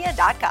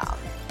newradiomedia.com.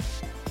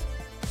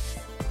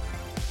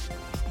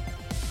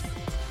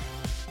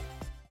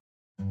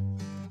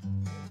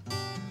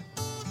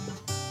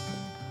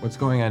 What's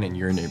going on in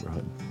your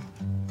neighborhood?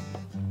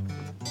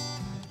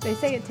 They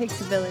say it takes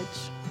a village.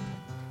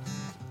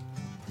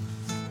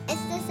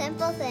 It's the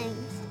simple things.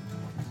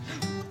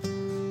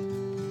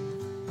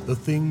 The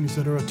things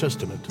that are a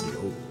testament to the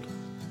old.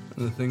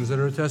 And the things that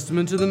are a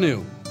testament to the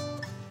new.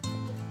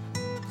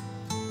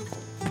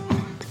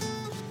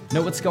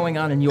 Know what's going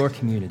on in your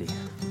community.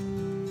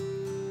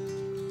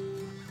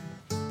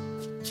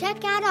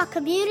 Check out our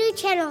community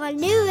channel on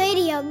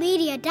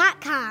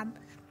newradiomedia.com.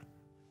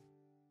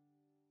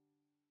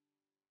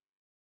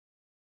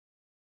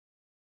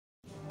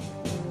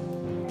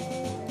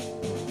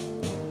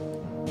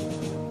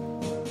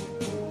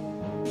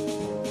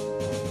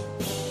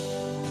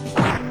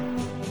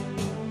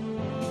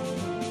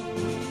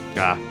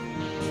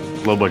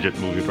 Low-budget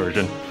movie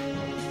version.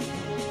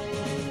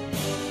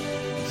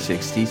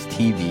 60s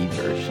TV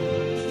version.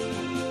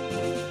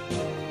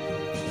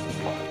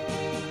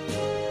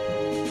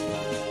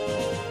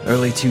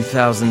 Early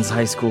 2000s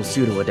high school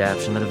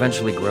pseudo-adaptation that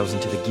eventually grows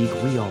into the geek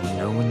we all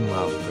know and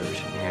love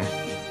version here.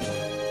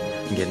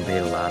 I'm getting paid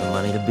a lot of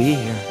money to be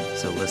here,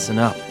 so listen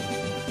up.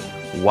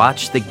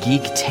 Watch the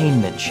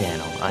Geektainment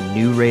channel on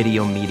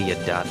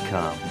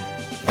newradiomedia.com.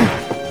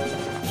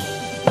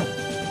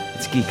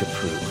 It's geek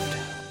approved.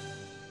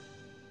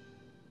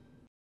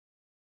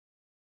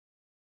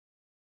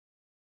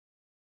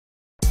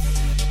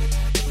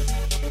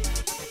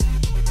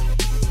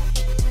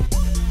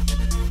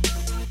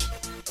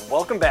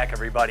 Welcome Welcome back,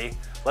 everybody.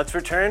 Let's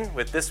return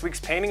with this week's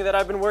painting that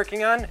I've been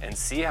working on and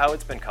see how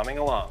it's been coming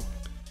along.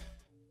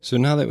 So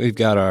now that we've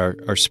got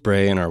our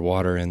spray and our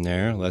water in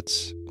there,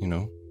 let's,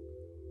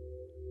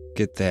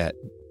 get that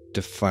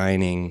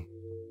defining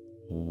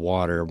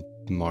water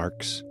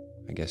marks,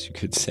 I guess you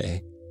could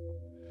say.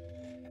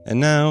 And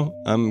now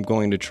I'm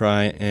going to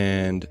try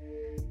and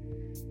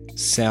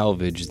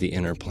salvage the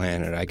inner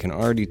planet. I can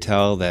already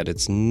tell that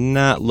it's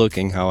not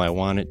looking how I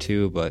want it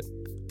to, but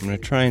I'm going to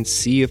try and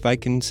see if I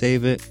can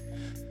save it.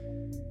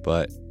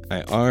 But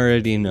I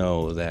already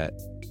know that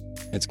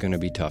it's going to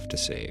be tough to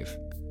save.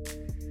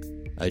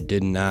 I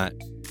did not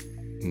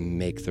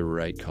make the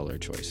right color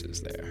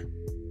choices there.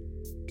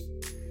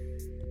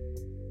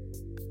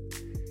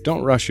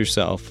 Don't rush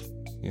yourself,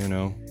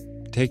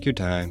 Take your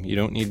time. You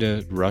don't need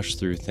to rush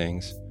through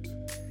things,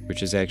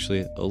 which is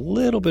actually a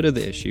little bit of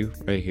the issue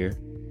right here.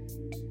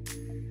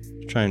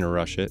 Trying to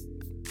rush it.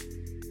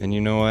 And you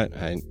know what?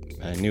 I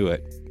knew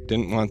it.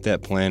 Didn't want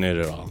that planet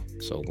at all.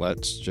 So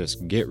let's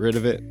just get rid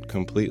of it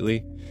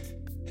completely.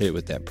 Hit it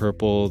with that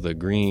purple, the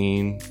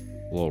green,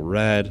 a little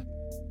red,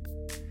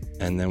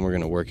 and then we're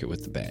going to work it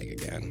with the bag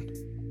again.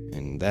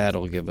 And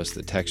that'll give us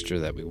the texture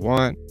that we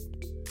want.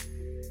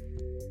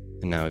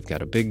 And now we've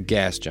got a big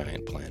gas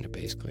giant planet,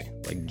 basically,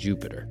 like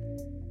Jupiter.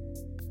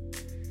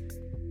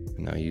 And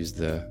now use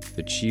the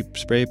cheap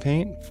spray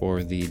paint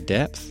for the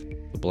depth,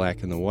 the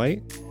black and the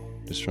white,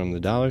 just from the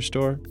dollar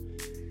store.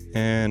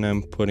 And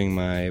I'm putting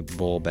my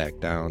bowl back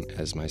down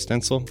as my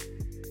stencil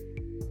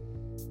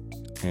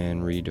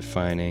and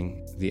redefining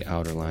the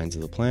outer lines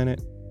of the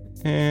planet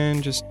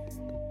and just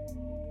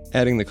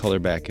adding the color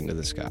back into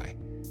the sky.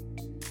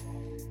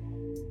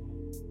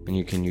 And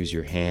you can use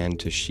your hand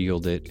to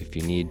shield it if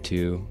you need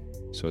to,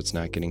 so it's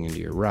not getting into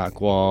your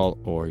rock wall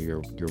or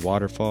your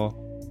waterfall.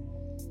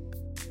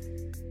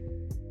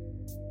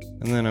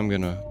 And then I'm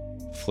going to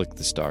flick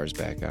the stars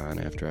back on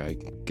after I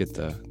get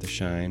the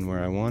shine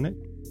where I want it.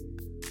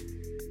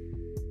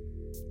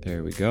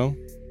 There we go.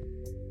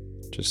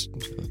 Just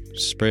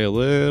spray a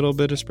little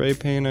bit of spray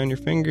paint on your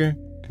finger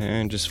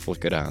and just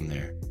flick it on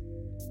there.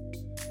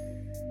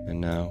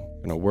 And now I'm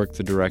going to work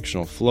the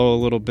directional flow a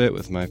little bit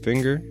with my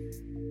finger.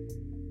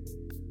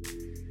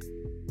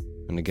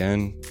 And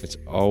again, it's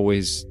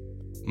always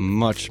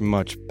much,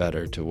 much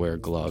better to wear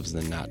gloves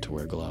than not to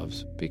wear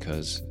gloves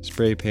because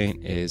spray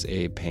paint is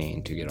a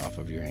pain to get off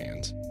of your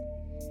hands.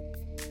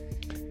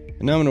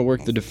 And now I'm going to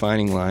work the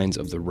defining lines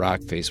of the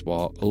rock face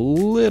wall a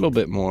little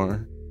bit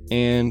more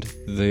and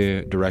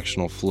the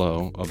directional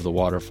flow of the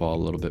waterfall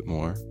a little bit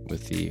more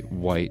with the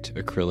white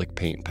acrylic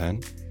paint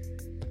pen.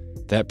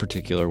 That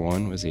particular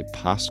one was a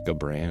Posca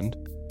brand,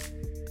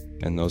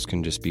 and those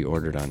can just be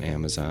ordered on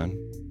Amazon.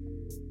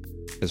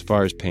 As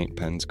far as paint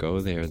pens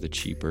go, they are the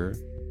cheaper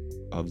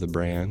of the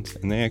brands,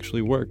 and they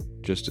actually work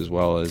just as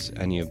well as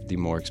any of the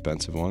more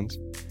expensive ones.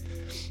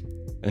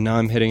 And now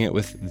I'm hitting it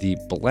with the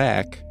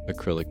black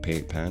acrylic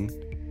paint pen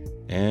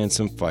and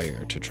some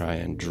fire to try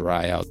and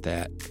dry out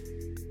that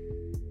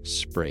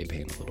spray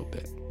paint a little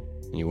bit.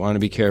 And you want to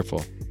be careful,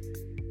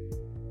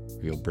 or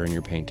you'll burn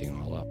your painting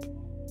all up.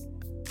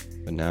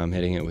 But now I'm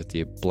hitting it with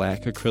the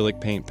black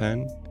acrylic paint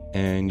pen,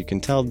 and you can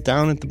tell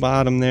down at the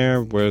bottom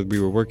there where we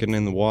were working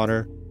in the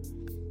water,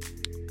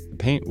 the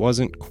paint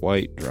wasn't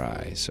quite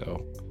dry,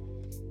 so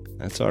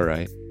that's all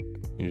right.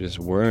 You just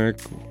work,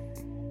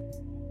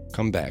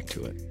 come back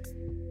to it.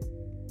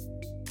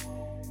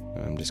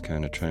 I'm just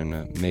kind of trying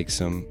to make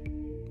some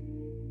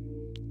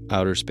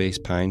outer space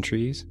pine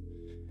trees,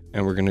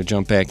 and we're going to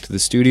jump back to the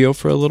studio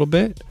for a little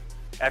bit.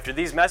 After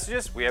these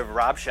messages, we have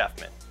Rob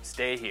Schefman.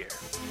 Stay here.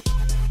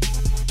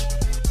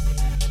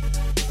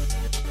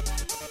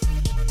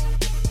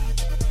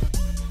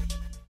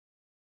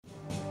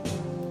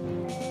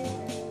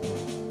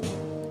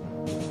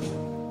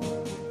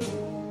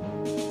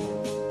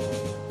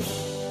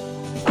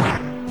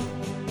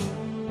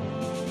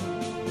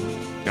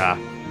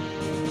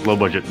 Low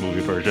budget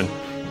movie version.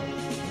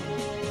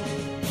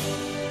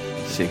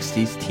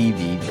 60s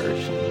TV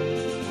version.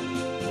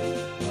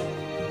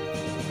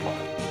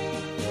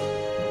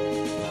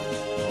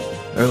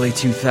 Early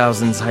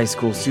 2000s high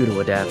school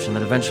pseudo-adaptation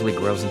that eventually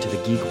grows into the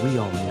geek we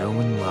all know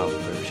and love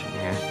version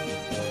here.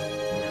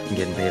 I'm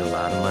getting paid a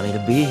lot of money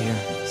to be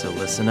here, so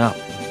listen up.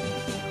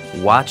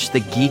 Watch the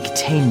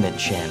Geektainment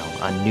channel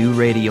on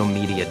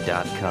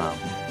newradiomedia.com.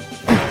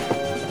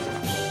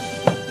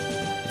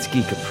 It's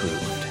geek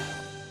approved.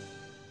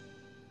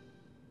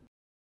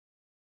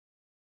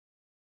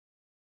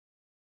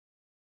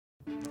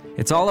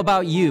 It's all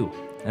about you,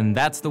 and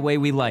that's the way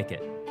we like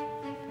it.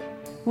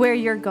 Where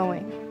you're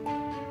going.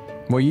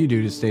 What you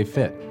do to stay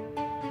fit.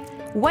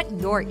 What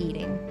you're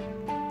eating.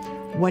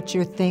 What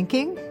you're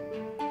thinking.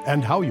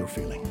 And how you're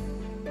feeling.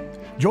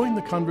 Join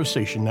the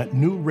conversation at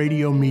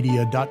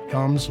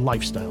newradiomedia.com's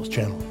Lifestyles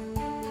channel.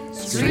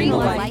 Stream the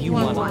life you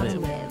want to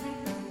live.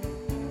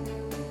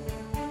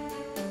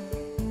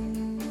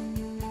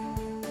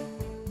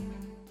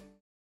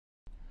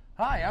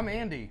 Hi, I'm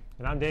Andy.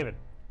 And I'm David.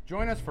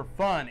 Join us for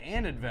fun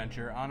and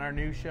adventure on our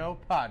new show,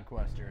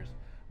 Podquesters,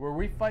 where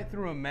we fight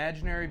through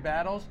imaginary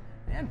battles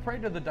and pray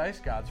to the dice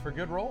gods for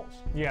good rolls.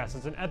 Yes,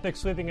 it's an epic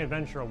sweeping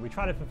adventure. We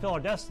try to fulfill our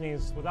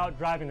destinies without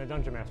driving the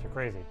Dungeon Master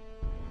crazy.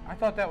 I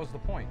thought that was the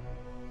point.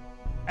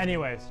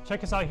 Anyways,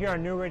 check us out here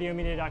on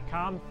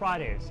newradiomedia.com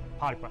Fridays,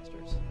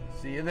 Podquesters.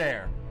 See you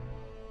there.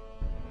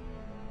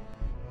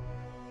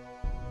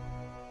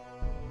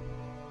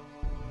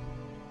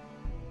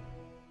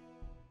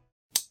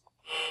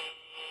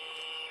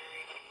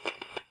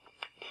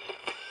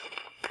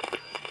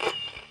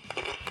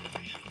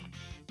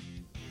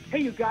 Hey,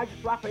 you guys,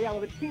 it's Raphael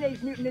of the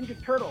Teenage Mutant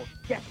Ninja Turtles.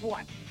 Guess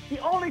what? The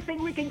only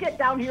thing we can get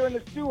down here in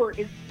the sewer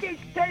is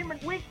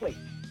Geektainment Weekly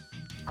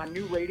on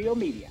New Radio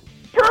Media.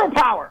 Turtle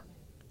Power!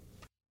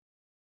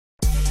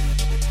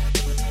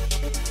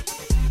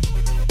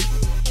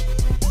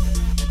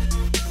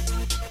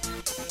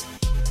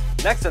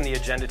 Next on the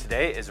agenda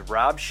today is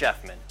Rob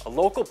Schefman, a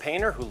local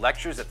painter who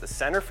lectures at the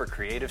Center for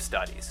Creative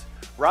Studies.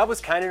 Rob was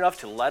kind enough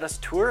to let us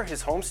tour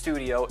his home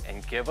studio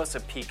and give us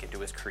a peek into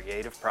his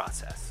creative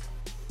process.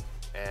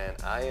 And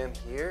I am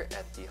here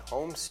at the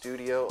home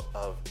studio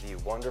of the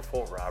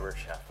wonderful Robert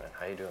Schefman.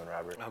 How you doing,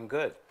 Robert? I'm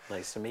good.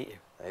 Nice to meet you.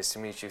 Nice to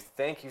meet you.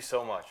 Thank you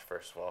so much,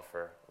 first of all,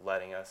 for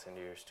letting us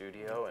into your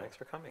studio. Thanks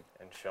for coming.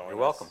 And showing You're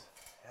us. welcome.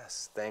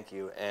 Yes, thank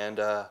you. And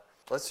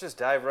let's just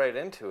dive right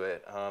into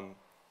it.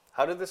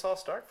 How did this all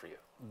start for you?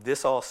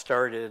 This all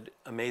started,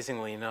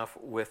 amazingly enough,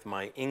 with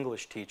my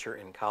English teacher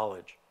in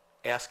college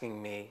asking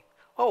me,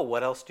 oh,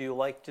 what else do you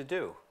like to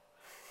do?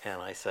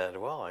 And I said,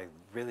 well, I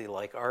really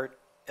like art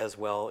as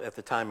well. At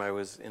the time I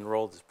was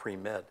enrolled as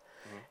pre-med.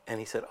 Mm-hmm. And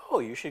he said, oh,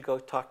 you should go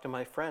talk to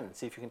my friend and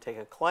see if you can take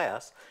a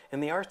class in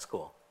the art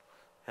school.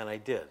 And I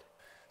did.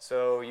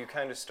 So you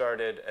kind of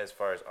started, as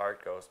far as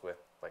art goes, with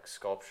like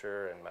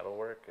sculpture and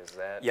metalwork, is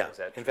that? Yeah, is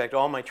that in fact,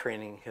 all my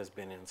training has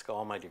been in,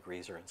 all my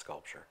degrees are in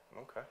sculpture.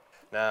 Okay.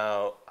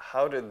 Now,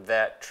 how did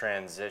that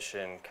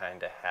transition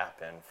kind of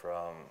happen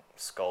from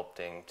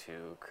sculpting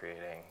to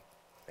creating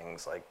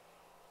things like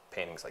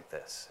paintings like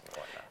this and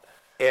whatnot?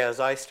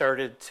 As I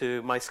started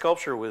to, my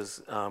sculpture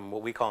was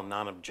what we call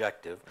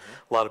non-objective.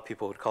 Mm-hmm. A lot of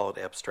people would call it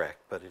abstract,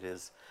 but it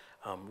is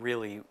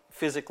really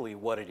physically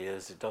what it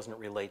is. It doesn't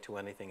relate to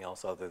anything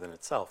else other than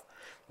itself.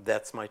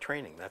 That's my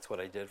training. That's what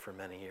I did for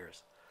many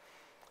years.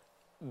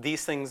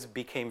 These things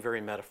became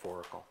very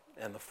metaphorical,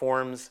 and the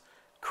forms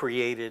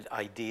created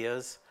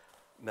ideas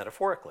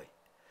metaphorically.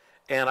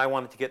 And I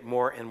wanted to get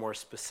more and more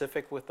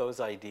specific with those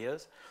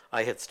ideas.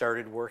 I had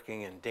started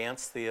working in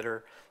dance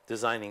theater,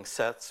 designing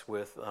sets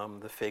with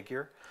the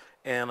figure,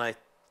 and I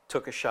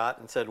took a shot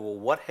and said, well,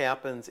 what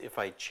happens if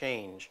I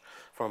change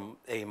from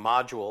a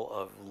module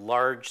of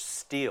large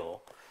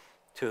steel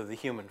to the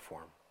human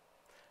form?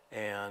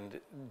 And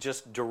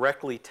just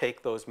directly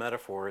take those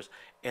metaphors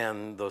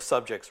and those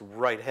subjects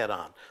right head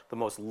on. The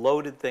most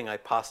loaded thing I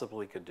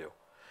possibly could do.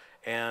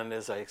 And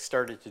as I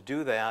started to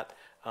do that,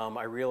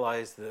 I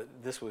realized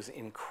that this was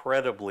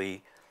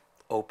incredibly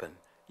open.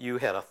 You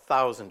had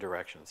 1,000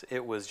 directions.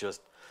 It was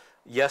just,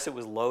 yes, it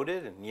was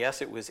loaded, and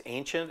yes, it was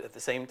ancient at the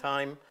same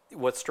time.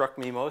 What struck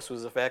me most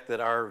was the fact that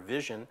our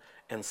vision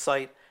and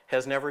sight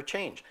has never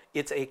changed.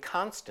 It's a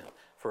constant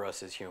for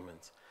us as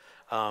humans.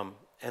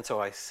 And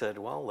so I said,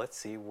 well, let's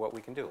see what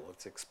we can do.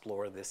 Let's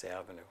explore this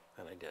avenue,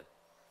 and I did.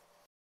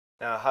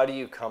 Now, how do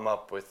you come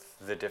up with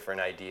the different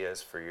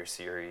ideas for your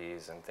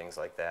series and things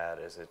like that?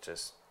 Is it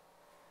just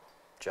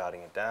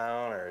jotting it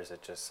down, or is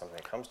it just something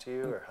that comes to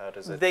you, or how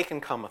does it? They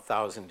can come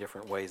 1,000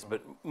 different ways,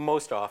 but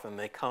most often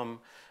they come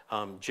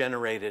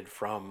generated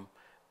from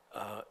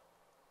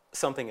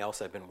something else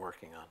I've been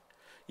working on.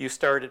 You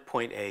start at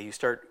point A, you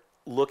start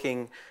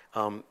looking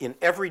in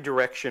every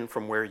direction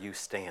from where you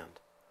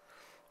stand.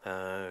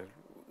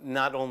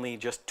 Not only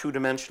just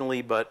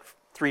two-dimensionally, but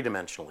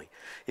three-dimensionally.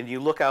 And you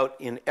look out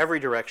in every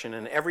direction,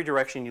 and every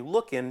direction you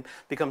look in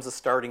becomes a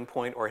starting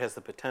point or has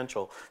the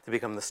potential to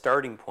become the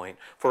starting point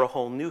for a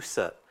whole new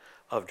set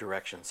of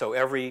directions. So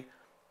every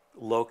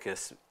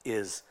locus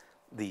is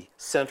the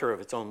center of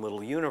its own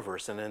little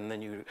universe, and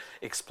then you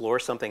explore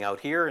something out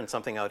here and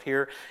something out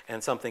here,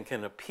 and something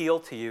can appeal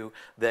to you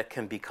that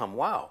can become,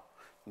 wow,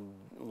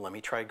 let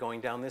me try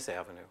going down this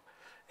avenue.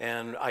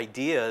 And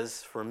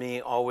ideas, for me,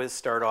 always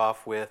start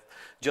off with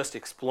just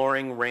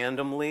exploring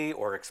randomly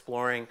or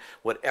exploring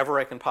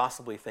whatever I can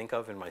possibly think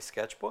of in my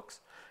sketchbooks,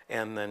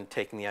 and then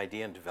taking the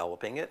idea and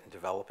developing it and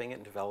developing it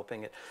and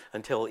developing it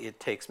until it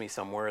takes me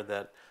somewhere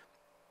that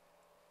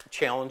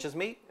challenges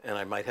me, and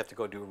I might have to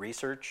go do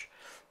research,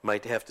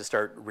 might have to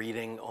start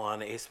reading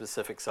on a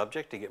specific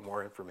subject to get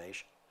more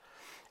information.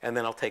 And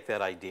then I'll take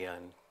that idea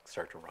and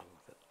start to run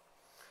with it.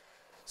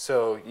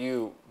 So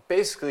you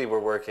basically were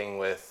working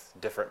with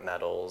different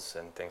metals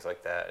and things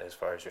like that as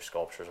far as your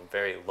sculptures,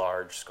 very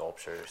large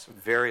sculptures.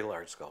 Very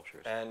large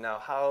sculptures. And now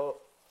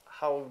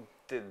how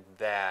did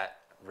that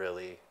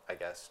really, I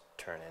guess,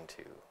 turn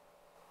into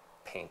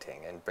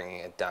painting and bringing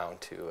it down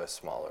to a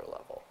smaller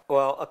level?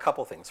 Well, a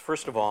couple things.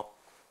 First of all,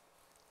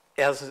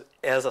 as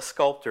a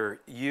sculptor,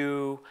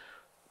 you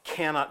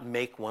cannot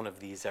make one of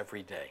these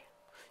every day.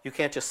 You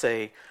can't just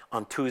say,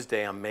 on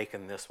Tuesday I'm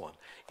making this one.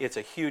 It's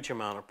a huge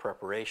amount of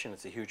preparation,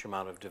 it's a huge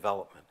amount of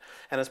development.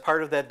 And as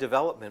part of that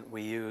development,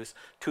 we use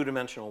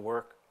two-dimensional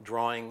work,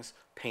 drawings,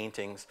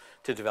 paintings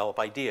to develop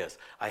ideas.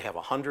 I have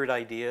 100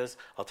 ideas.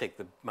 I'll take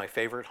my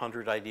favorite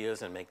 100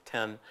 ideas and make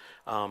 10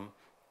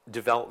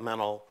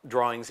 developmental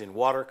drawings in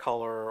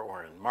watercolor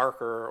or in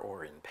marker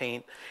or in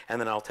paint, and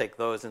then I'll take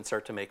those and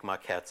start to make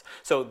maquettes.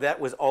 So that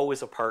was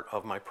always a part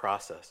of my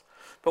process.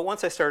 But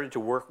once I started to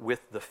work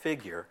with the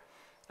figure,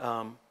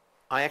 I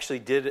actually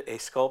did a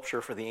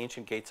sculpture for the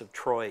ancient gates of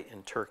Troy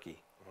in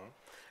Turkey,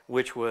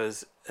 which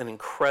was an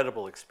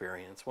incredible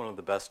experience, one of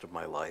the best of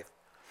my life.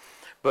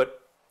 But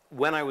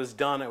when I was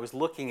done, I was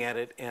looking at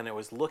it, and I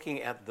was looking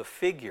at the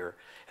figure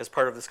as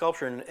part of the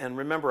sculpture. And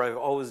remember, I've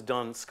always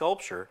done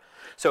sculpture,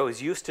 so I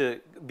was used to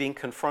being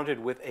confronted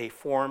with a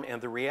form and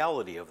the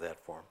reality of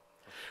that form.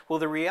 Well,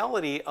 the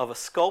reality of a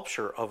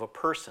sculpture of a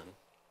person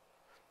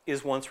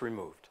is once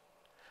removed.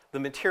 The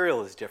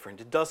material is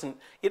different.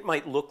 It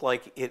might look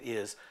like it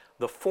is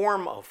the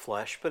form of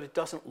flesh, but it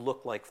doesn't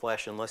look like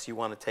flesh unless you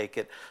want to take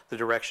it the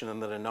direction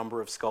that a number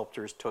of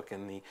sculptors took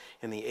in the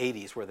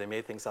 80s, where they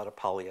made things out of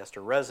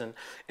polyester resin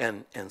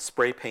and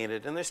spray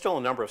painted. And there's still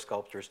a number of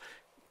sculptors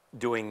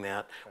doing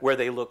that, where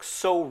they look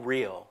so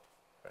real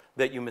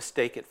that you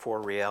mistake it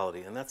for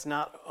reality. And that's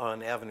not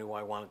an avenue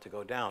I wanted to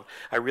go down.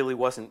 I really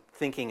wasn't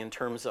thinking in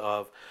terms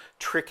of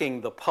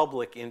tricking the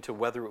public into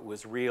whether it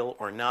was real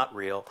or not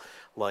real,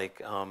 like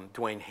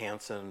Dwayne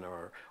Hansen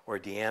or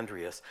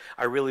DeAndreas.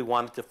 I really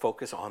wanted to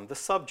focus on the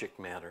subject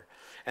matter.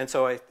 And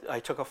so I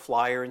took a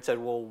flyer and said,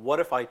 well, what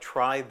if I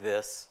try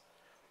this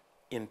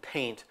in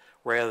paint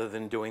rather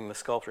than doing the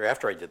sculpture?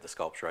 After I did the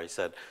sculpture, I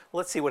said,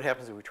 let's see what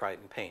happens if we try it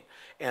in paint.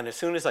 And as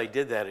soon as I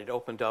did that, it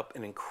opened up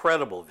an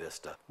incredible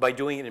vista. By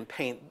doing it in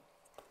paint,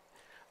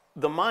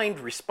 the mind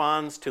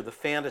responds to the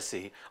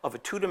fantasy of a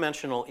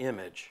two-dimensional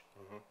image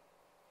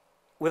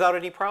without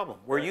any problem.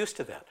 We're used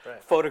to that.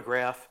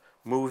 Photograph,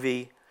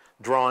 movie,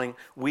 drawing.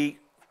 We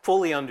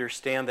fully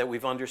understand that.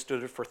 We've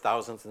understood it for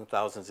thousands and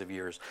thousands of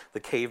years. The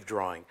cave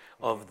drawing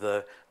of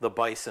the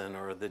bison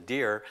or the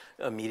deer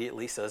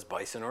immediately says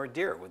bison or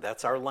deer.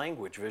 That's our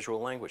language, visual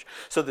language.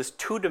 So this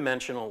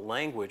two-dimensional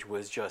language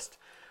was just,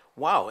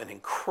 wow, an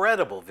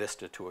incredible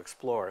vista to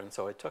explore, and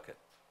so I took it.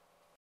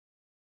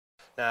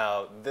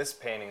 Now, this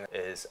painting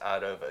is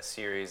out of a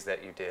series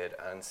that you did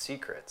on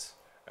secrets.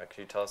 Could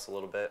you tell us a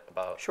little bit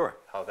about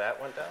how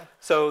that went down?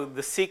 So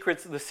the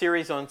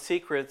series on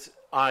secrets,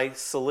 I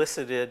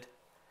solicited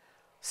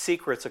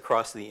secrets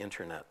across the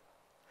internet.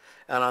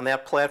 And on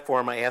that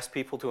platform, I asked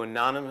people to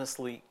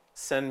anonymously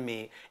send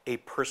me a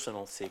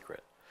personal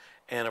secret.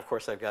 And of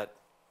course, I've got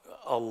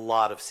a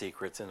lot of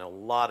secrets and a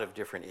lot of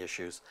different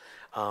issues,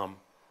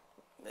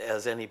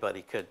 as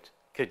anybody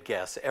could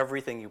guess.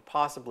 Everything you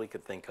possibly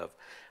could think of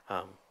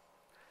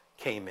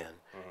came in.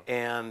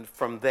 And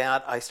from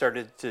that, I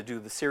started to do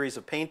the series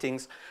of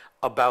paintings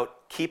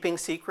about keeping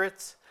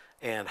secrets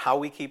and how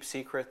we keep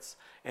secrets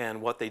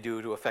and what they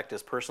do to affect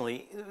us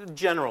personally,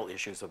 general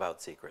issues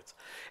about secrets.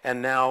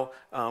 And now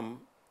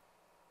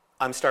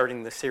I'm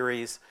starting the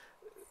series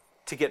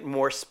to get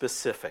more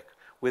specific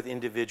with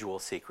individual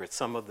secrets,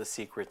 some of the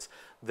secrets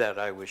that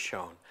I was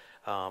shown,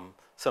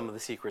 some of the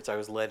secrets I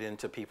was led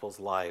into people's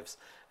lives.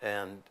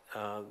 And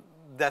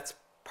that's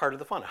part of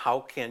the fun.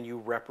 How can you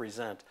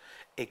represent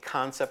a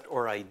concept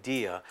or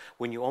idea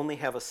when you only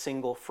have a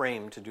single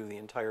frame to do the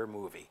entire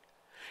movie?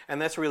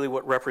 And that's really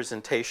what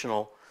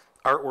representational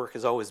artwork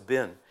has always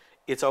been.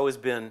 It's always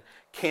been,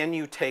 can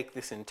you take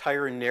this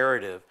entire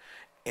narrative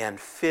and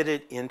fit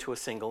it into a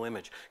single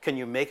image? Can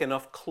you make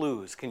enough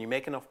clues? Can you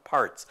make enough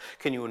parts?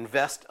 Can you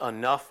invest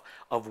enough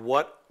of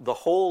what the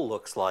whole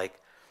looks like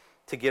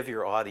to give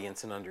your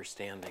audience an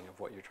understanding of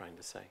what you're trying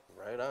to say?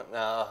 Right on.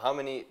 Now, how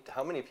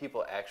many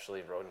people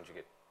actually wrote? Did you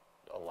get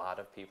a lot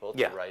of people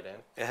to write in?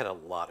 I had a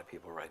lot of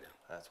people write in.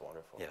 That's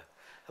wonderful. Yeah,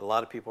 a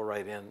lot of people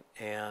write in,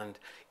 and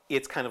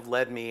it's kind of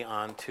led me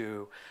on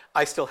to,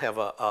 I still have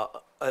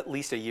at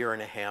least a year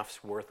and a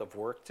half's worth of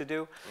work to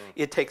do.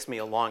 It takes me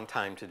a long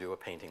time to do a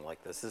painting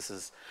like this. This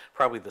is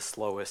probably the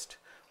slowest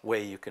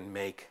way you can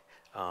make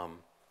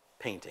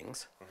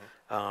paintings.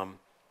 And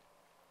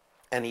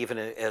even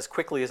as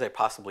quickly as I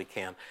possibly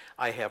can,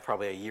 I have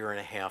probably a year and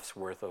a half's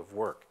worth of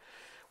work.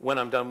 When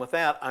I'm done with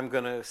that, I'm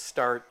going to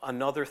start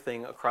another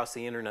thing across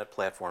the internet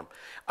platform.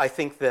 I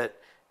think that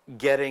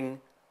getting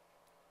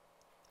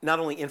not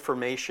only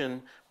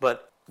information,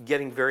 but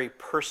getting very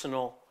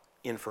personal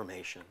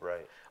information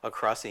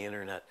across the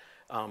internet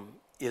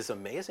is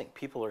amazing.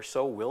 People are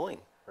so willing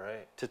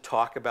to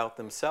talk about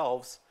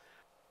themselves.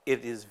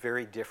 It is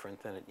very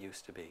different than it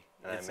used to be.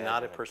 It's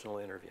not a personal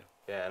interview.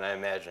 Yeah, and I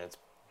imagine it's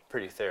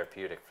pretty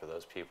therapeutic for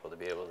those people to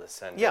be able to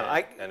send in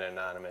an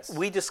anonymous.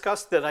 We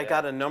discussed that I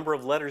got a number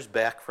of letters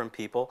back from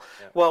people.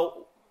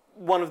 Well,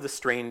 one of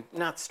the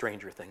not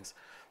stranger things,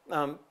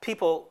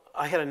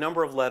 I had a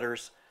number of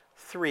letters,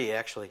 3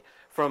 actually,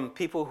 from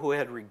people who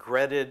had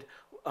regretted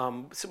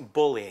some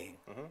bullying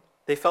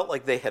They felt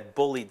like they had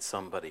bullied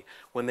somebody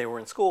when they were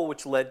in school,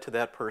 which led to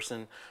that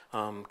person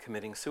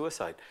committing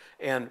suicide.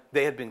 And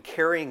they had been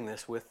carrying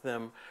this with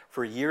them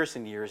for years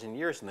and years and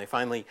years, and they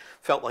finally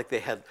felt like they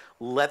had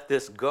let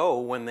this go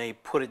when they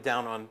put it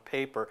down on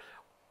paper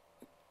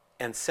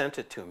and sent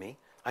it to me.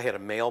 I had a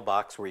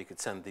mailbox where you could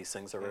send these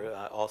things, or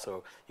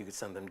also you could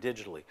send them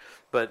digitally.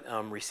 But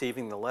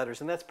receiving the letters,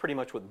 and that's pretty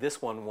much what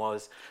this one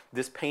was.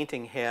 This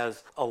painting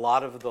has a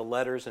lot of the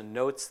letters and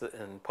notes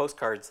and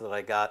postcards that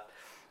I got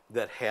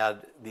that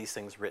had these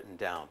things written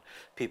down.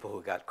 People who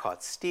got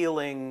caught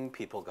stealing,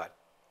 people got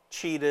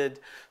cheated,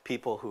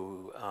 people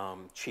who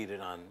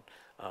cheated on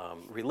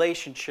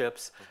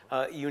relationships,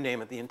 you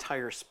name it, the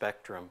entire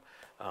spectrum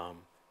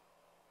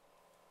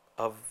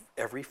of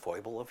every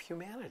foible of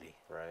humanity.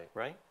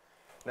 Right?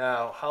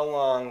 Now, how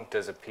long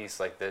does a piece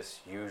like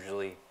this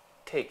usually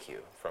take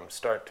you from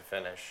start to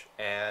finish,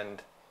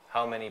 and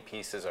how many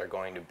pieces are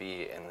going to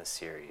be in the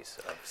series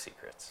of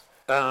Secrets?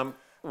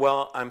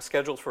 Well, I'm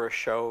scheduled for a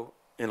show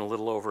in a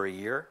little over a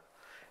year,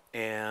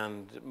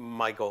 and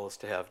my goal is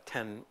to have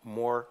 10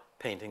 more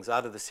paintings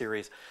out of the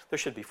series. There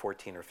should be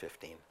 14 or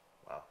 15.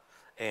 Wow.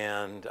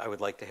 And I would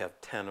like to have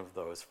 10 of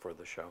those for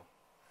the show.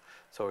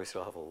 So we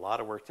still have a lot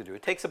of work to do.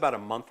 It takes about a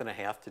month and a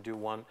half to do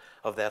one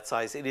of that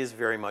size. It is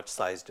very much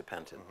size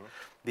dependent,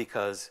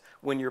 because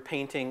when you're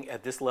painting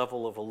at this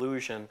level of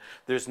illusion,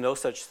 there's no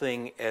such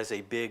thing as a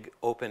big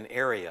open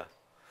area.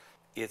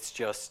 It's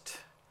just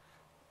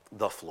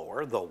the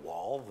floor, the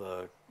wall,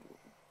 the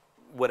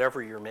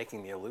whatever you're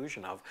making the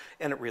illusion of,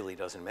 and it really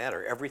doesn't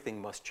matter.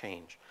 Everything must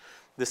change.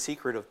 The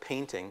secret of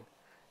painting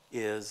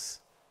is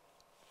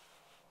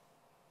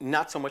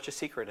not so much a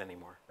secret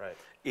anymore. Right.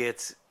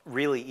 It's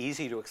really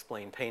easy to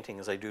explain painting,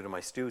 as I do to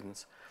my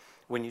students.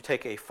 When you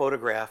take a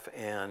photograph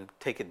and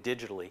take it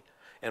digitally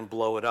and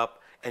blow it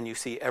up, and you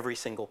see every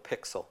single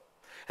pixel.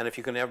 And if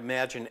you can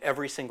imagine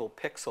every single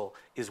pixel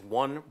is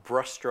one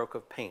brushstroke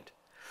of paint,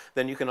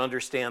 then you can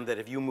understand that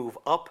if you move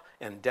up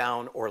and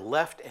down or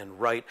left and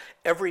right,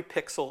 every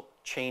pixel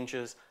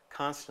changes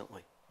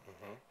constantly.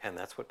 And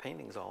that's what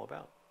painting is all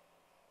about.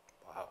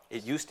 Wow.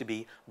 It used to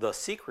be the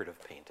secret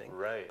of painting,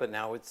 right, but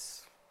now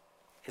it's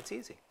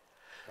easy.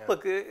 Yeah.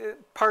 Look,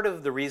 part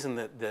of the reason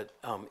that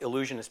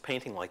illusionist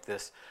painting like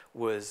this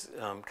was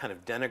kind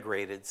of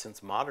denigrated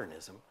since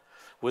modernism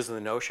was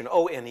the notion,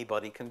 oh,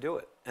 anybody can do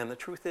it. And the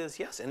truth is,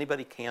 yes,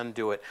 anybody can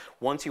do it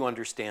once you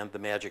understand the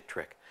magic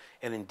trick.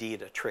 And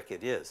indeed, a trick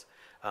it is.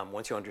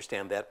 Once you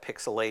understand that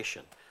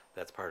pixelation,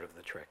 that's part of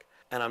the trick.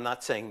 And I'm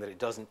not saying that it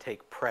doesn't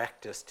take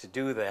practice to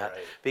do that,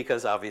 right,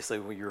 because obviously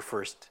your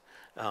first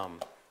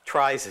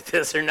tries at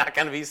this are not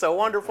going to be so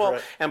wonderful.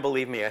 Right. And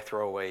believe me, I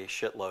throw away a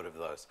shitload of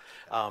those.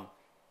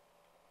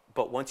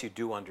 But once you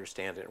do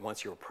understand it, and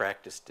once you're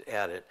practiced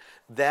at it,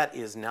 that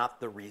is not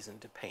the reason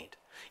to paint.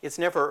 It's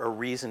never a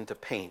reason to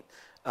paint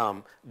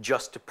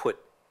just to put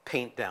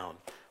paint down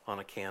on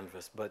a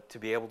canvas, but to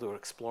be able to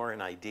explore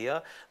an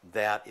idea,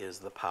 that is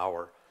the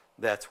power.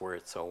 That's where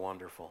it's so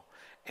wonderful.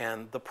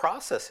 And the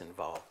process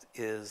involved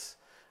is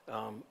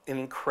an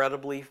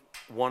incredibly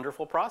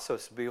wonderful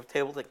process to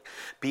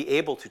be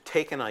able to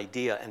take an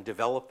idea and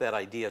develop that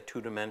idea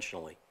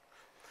two-dimensionally.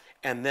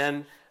 And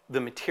then the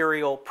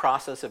material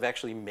process of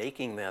actually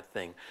making that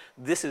thing.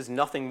 This is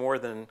nothing more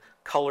than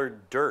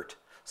colored dirt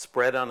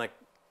spread on a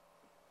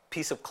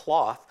piece of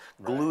cloth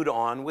glued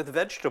on with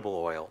vegetable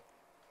oil.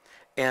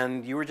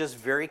 And you were just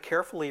very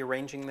carefully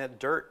arranging that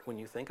dirt when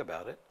you think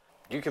about it.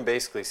 You can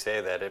basically say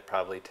that it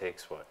probably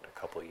takes, what, a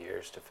couple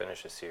years to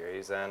finish a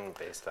series then,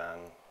 based on...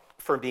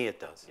 For me,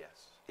 it does.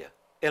 Yes. Yeah.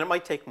 And it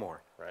might take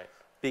more. Right.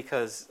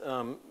 Because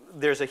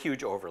there's a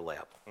huge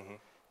overlap.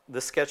 The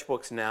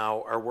sketchbooks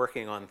now are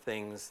working on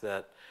things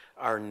that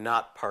are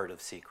not part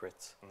of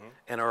Secrets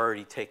and are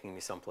already taking me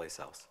someplace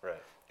else.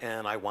 Right.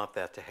 And I want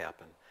that to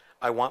happen.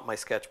 I want my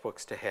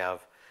sketchbooks to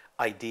have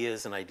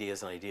ideas and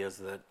ideas and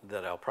ideas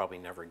that I'll probably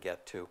never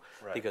get to,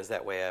 right, because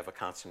that way I have a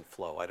constant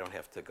flow. I don't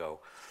have to go,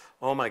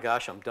 oh my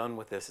gosh, I'm done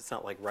with this. It's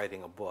not like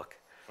writing a book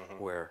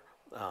where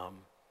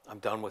I'm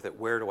done with it.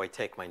 Where do I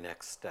take my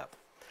next step?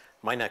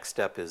 My next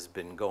step has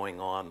been going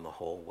on the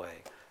whole way,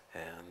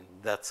 and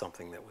that's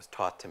something that was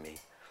taught to me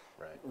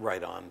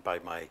right on by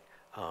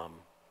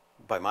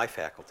my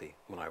faculty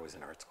when I was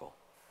in art school.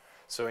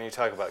 So when you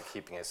talk about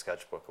keeping a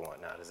sketchbook and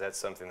whatnot, is that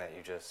something that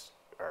you just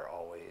are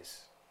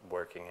always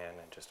working in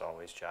and just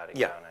always jotting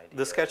down ideas?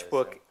 The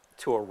sketchbook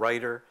to a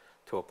writer,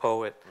 to a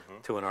poet,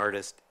 to an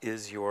artist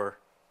is your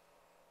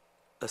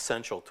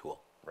essential tool.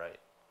 Right.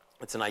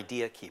 It's an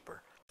idea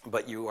keeper.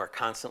 But you are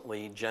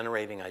constantly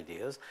generating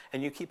ideas,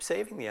 and you keep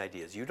saving the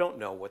ideas. You don't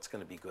know what's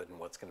going to be good and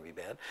what's going to be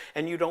bad,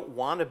 and you don't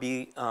want to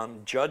be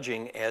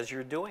judging as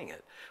you're doing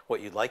it. What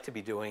you'd like to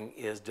be doing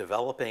is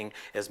developing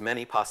as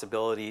many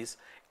possibilities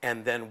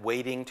and then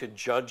waiting to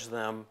judge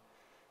them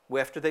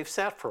after they've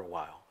sat for a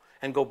while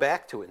and go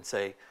back to it and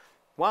say,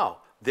 wow,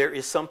 there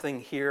is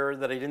something here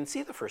that I didn't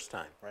see the first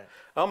time. Right.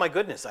 Oh my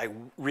goodness, I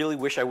really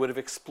wish I would have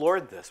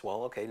explored this.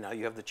 Well, okay, now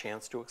you have the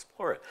chance to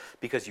explore it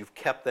because you've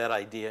kept that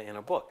idea in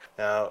a book.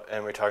 Now,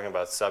 and we're talking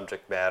about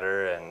subject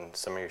matter and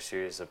some of your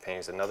series of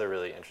paintings. Another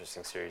really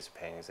interesting series of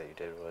paintings that you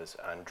did was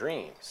on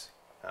dreams.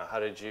 Now, how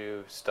did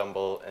you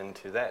stumble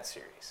into that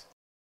series?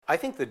 I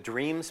think the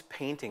dreams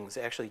paintings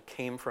actually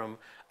came from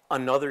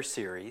another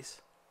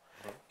series,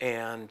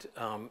 and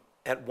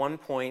at one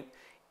point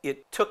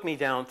it took me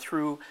down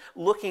through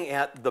looking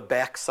at the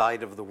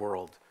backside of the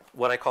world,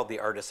 what I called the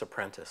artist's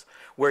apprentice,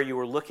 where you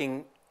were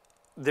looking,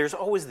 there's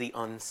always the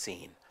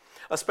unseen,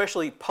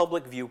 especially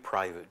public view,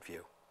 private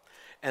view.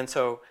 And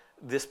so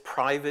this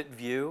private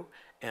view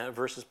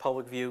versus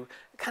public view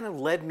kind of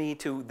led me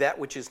to that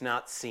which is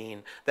not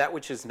seen. That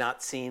which is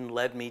not seen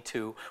led me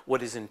to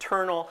what is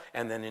internal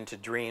and then into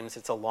dreams.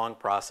 It's a long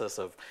process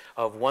of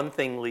one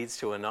thing leads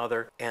to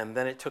another, and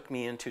then it took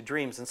me into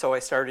dreams. And so I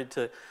started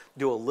to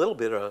do a little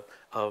bit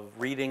of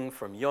reading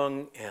from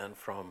Jung and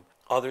from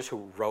others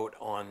who wrote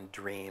on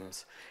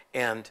dreams.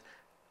 And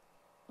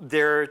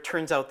there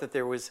turns out that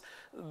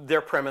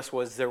their premise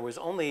was there was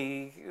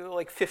only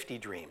like 50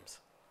 dreams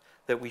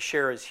that we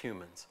share as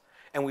humans.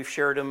 And we've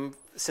shared them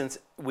since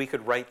we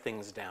could write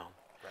things down.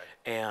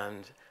 Right.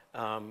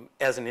 And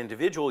as an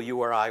individual,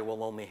 you or I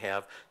will only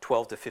have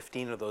 12 to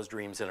 15 of those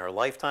dreams in our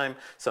lifetime.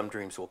 Some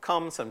dreams will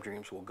come, some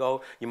dreams will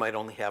go. You might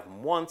only have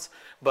them once,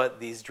 but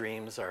these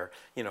dreams are,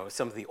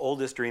 some of the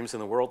oldest dreams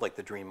in the world, like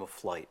the dream of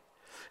flight.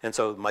 And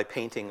so my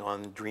painting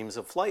on dreams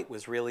of flight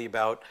was really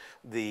about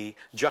the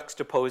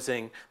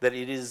juxtaposing that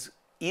it is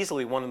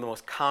easily one of the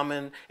most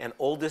common and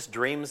oldest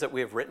dreams that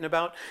we have written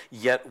about,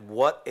 yet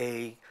what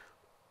a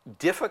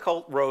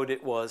difficult road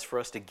it was for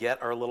us to get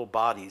our little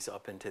bodies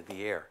up into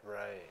the air.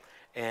 Right.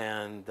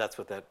 And that's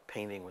what that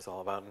painting was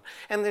all about.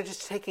 And they're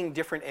just taking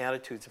different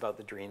attitudes about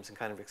the dreams and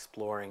kind of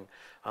exploring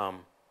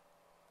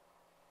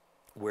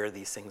where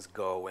these things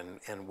go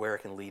and where it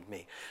can lead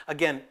me.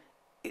 Again,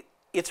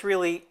 it's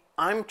really,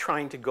 I'm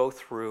trying to go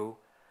through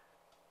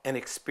and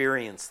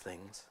experience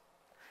things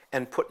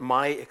and put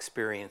my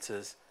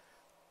experiences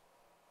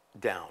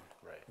down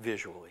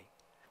visually.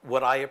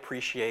 What I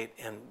appreciate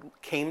and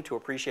came to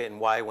appreciate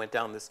and why I went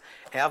down this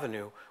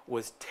avenue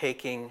was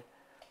taking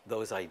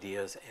those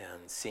ideas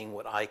and seeing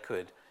what I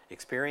could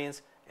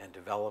experience and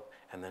develop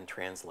and then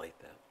translate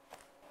that.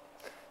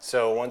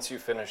 So once you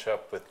finish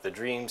up with the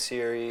Dream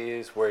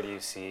series, where do you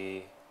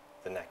see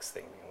the next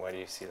thing being? Where do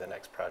you see the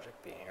next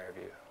project being? Or have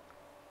you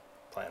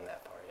planned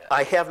that far yet?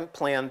 I haven't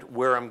planned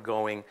where I'm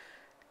going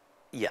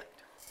yet.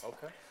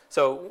 Okay.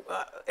 So,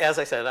 as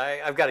I said,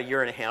 I've got a year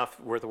and a half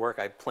worth of work.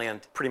 I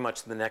planned pretty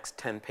much the next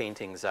 10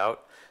 paintings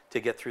out to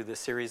get through this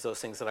series,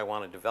 those things that I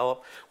want to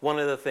develop. One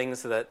of the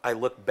things that I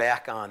look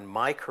back on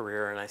my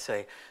career and I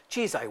say,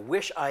 geez, I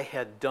wish I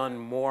had done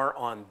more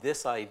on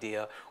this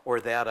idea or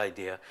that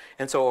idea.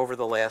 And so over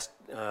the last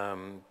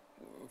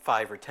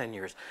 5 or 10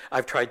 years,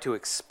 I've tried to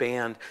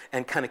expand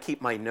and kind of keep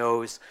my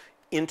nose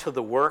into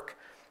the work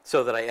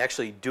so that I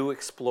actually do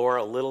explore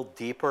a little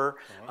deeper,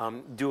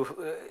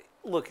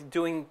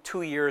 doing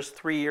 2 years,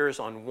 3 years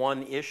on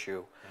one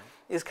issue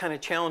is kind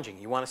of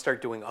challenging. You want to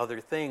start doing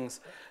other things.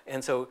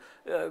 And so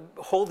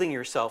holding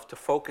yourself to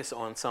focus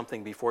on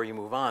something before you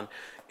move on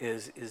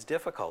is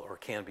difficult or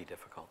can be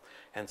difficult.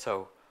 And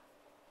so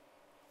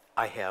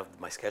I have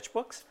my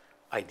sketchbooks.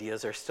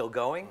 Ideas are still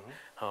going.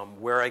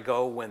 Where I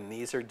go when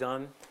these are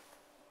done,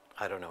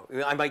 I don't know.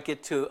 I might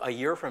get to a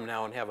year from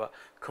now and have a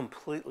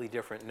completely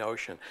different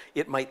notion.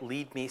 It might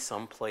lead me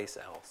someplace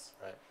else.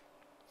 Right.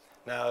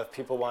 Now, if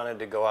people wanted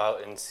to go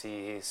out and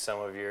see some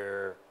of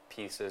your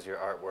pieces, your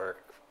artwork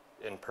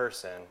in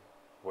person,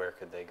 where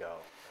could they go?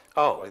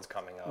 What's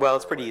coming up? Well,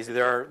 it's pretty easy.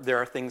 There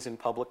are things in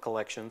public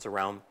collections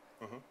around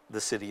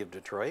the city of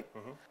Detroit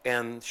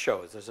and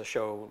shows. There's a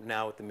show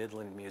now at the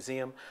Midland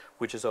Museum,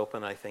 which is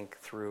open, I think,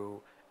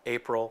 through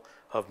April,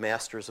 of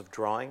Masters of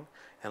Drawing.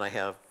 And I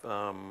have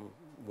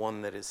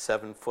one that is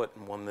 7 foot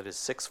and one that is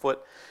 6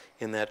 foot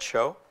in that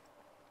show.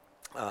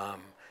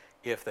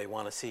 If they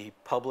want to see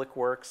public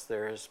works,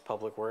 there's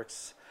public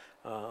works.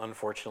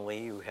 Unfortunately,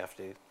 you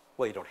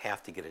don't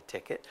have to get a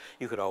ticket.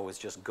 You could always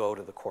just go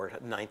to the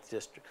court, 9th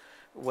District.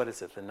 What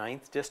is it, the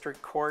 9th District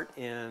Court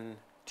in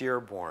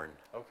Dearborn?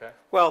 Okay.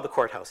 Well, the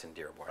courthouse in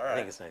Dearborn. All right. I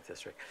think it's 9th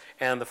District.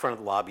 And the front of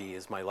the lobby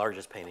is my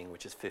largest painting,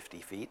 which is 50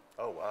 feet.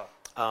 Oh,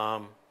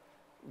 wow.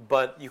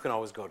 But you can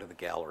always go to the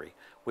gallery,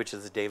 which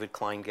is the David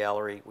Klein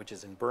Gallery, which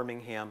is in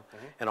Birmingham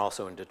and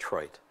also in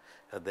Detroit.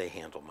 They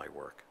handle my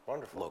work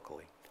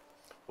locally.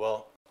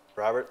 Well,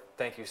 Robert,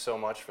 thank you so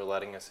much for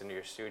letting us into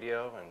your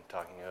studio and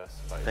talking to us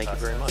about your Thank you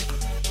very much.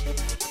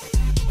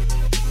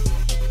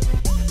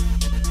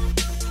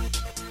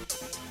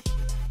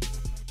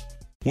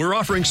 We're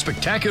offering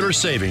spectacular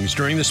savings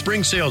during the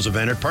spring sales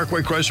event at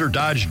Parkway Chrysler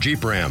Dodge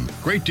Jeep Ram.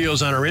 Great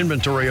deals on our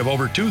inventory of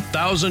over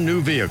 2,000 new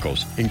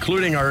vehicles,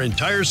 including our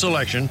entire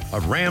selection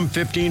of Ram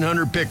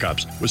 1500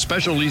 pickups, with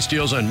special lease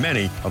deals on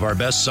many of our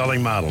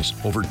best-selling models.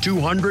 Over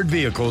 200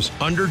 vehicles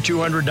under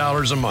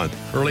 $200 a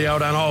month. Early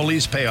out on all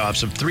lease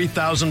payoffs of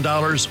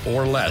 $3,000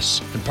 or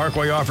less. And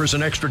Parkway offers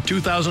an extra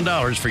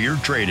 $2,000 for your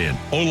trade-in.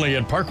 Only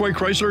at Parkway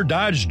Chrysler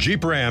Dodge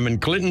Jeep Ram in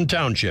Clinton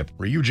Township,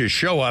 where you just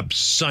show up,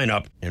 sign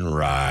up, and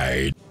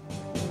ride.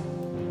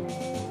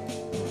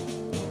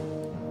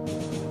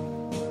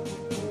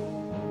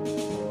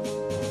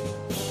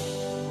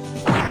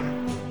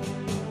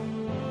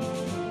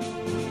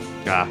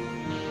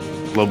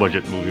 Low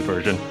budget movie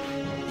version.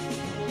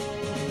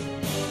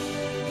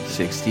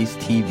 60s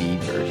TV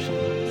version.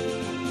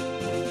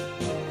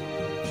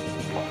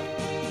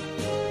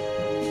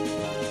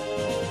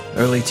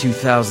 Early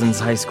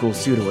 2000s high school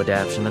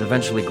pseudo-adaptation that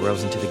eventually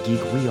grows into the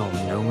geek we all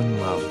know and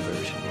love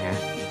version here.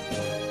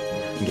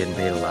 I'm getting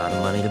paid a lot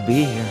of money to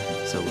be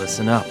here, so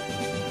listen up.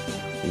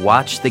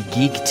 Watch the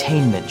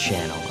Geektainment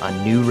channel on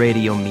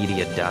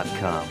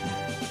newradiomedia.com.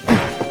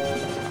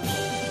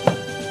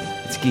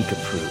 It's geek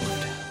approved.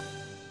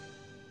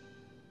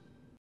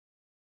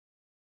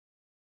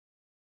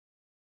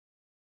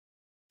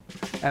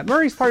 At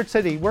Murray's Part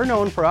City, we're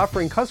known for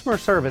offering customer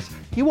service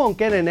you won't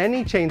get in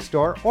any chain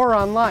store or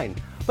online.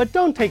 But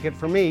don't take it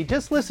from me,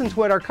 just listen to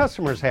what our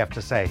customers have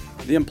to say.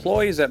 The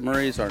employees at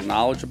Murray's are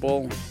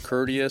knowledgeable,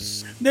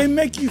 courteous. They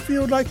make you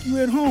feel like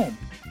you're at home.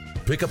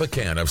 Pick up a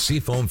can of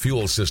Seafoam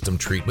Fuel System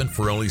treatment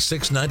for only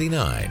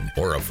 $6.99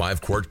 or a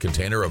 5-quart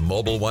container of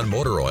Mobil 1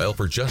 motor oil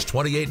for just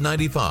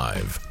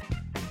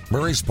 $28.95.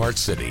 Murray's Part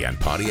City and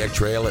Pontiac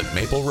Trail at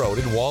Maple Road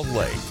in Walled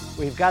Lake.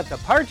 We've got the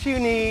parts you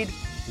need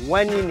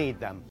when you need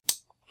them.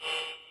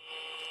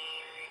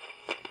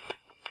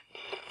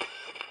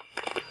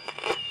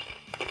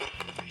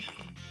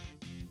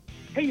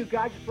 Hey, you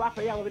guys, it's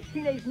Raphael of the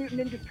Teenage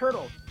Mutant Ninja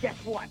Turtles. Guess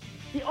what?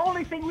 The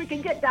only thing we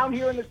can get down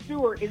here in the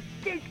sewer is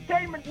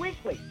Geektainment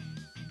Weekly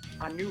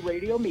on New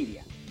Radio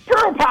Media.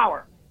 Turtle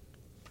Power!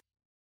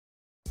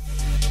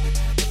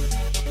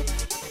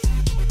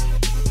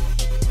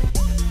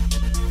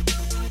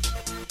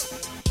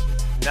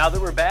 Now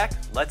that we're back,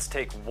 let's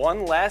take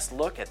one last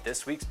look at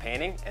this week's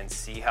painting and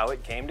see how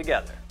it came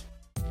together.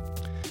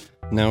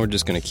 Now we're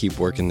just going to keep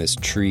working this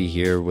tree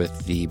here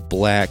with the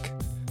black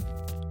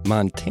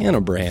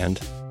Montana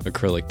brand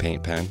acrylic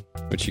paint pen,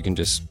 which you can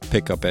just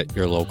pick up at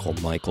your local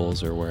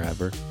Michael's or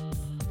wherever.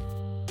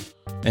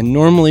 And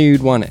normally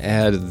you'd want to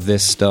add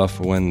this stuff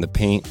when the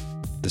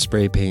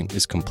spray paint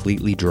is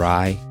completely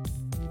dry.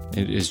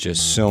 It is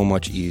just so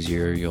much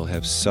easier. You'll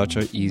have such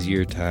an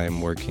easier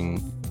time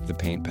working the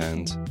paint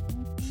pens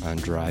on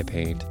dry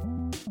paint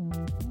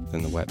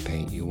than the wet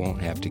paint. You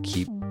won't have to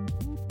keep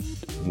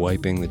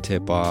wiping the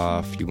tip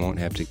off. You won't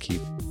have to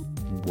keep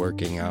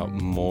working out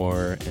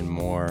more and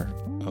more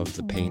of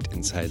the paint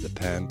inside the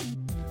pen.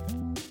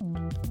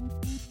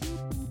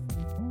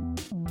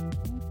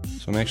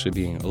 So I'm actually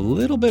being a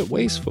little bit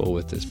wasteful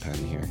with this pen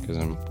here because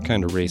I'm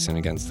kind of racing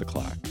against the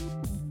clock.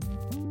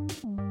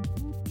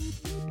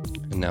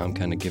 And now I'm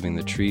kind of giving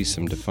the tree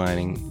some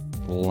defining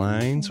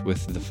lines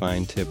with the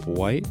fine tip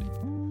white.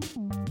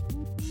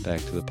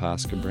 Back to the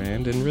Posca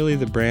brand, and really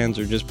the brands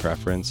are just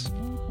preference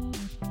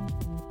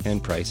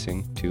and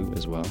pricing too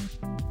as well,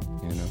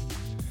 you know.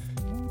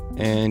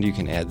 And you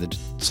can add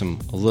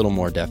a little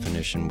more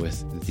definition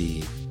with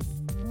the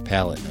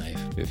palette knife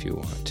if you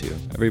want to.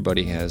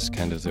 Everybody has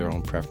kind of their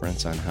own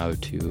preference on how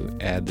to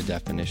add the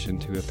definition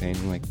to a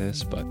painting like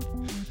this, but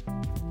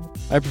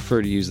I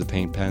prefer to use the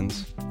paint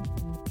pens.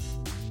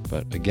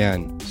 But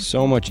again,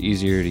 so much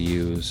easier to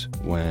use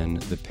when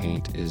the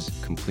paint is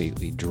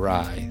completely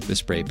dry, the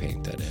spray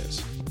paint that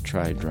is.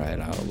 Try to dry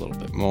it out a little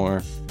bit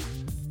more,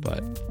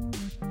 but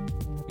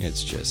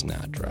it's just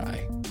not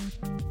dry.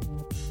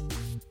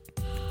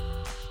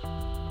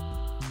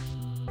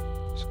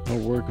 I'll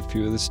work a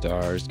few of the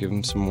stars, give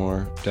them some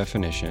more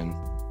definition.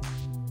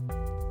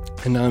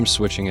 And now I'm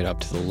switching it up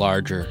to the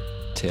larger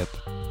tip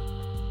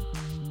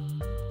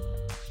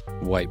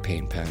white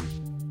paint pen.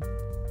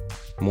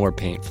 More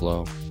paint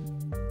flow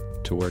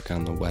to work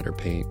on the wetter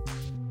paint.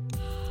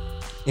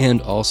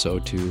 And also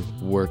to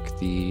work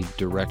the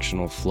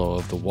directional flow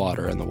of the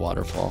water and the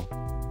waterfall.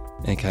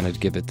 And kind of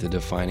give it the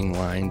defining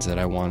lines that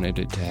I wanted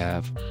it to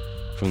have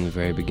from the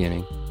very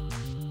beginning.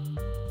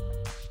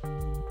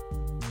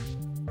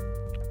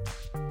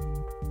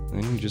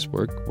 And you just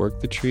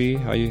work the tree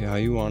how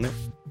you want it.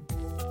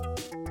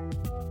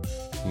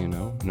 You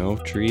know, no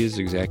tree is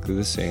exactly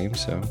the same,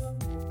 so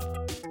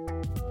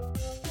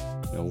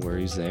no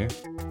worries there.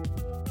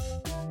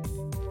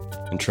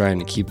 And trying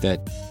to keep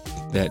that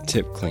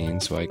tip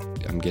clean so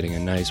I'm getting a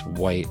nice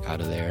white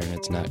out of there and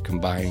it's not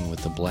combining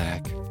with the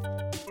black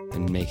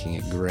and making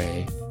it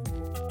gray.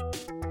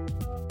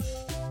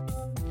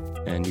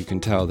 And you can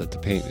tell that the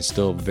paint is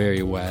still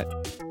very wet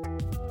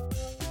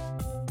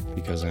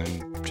because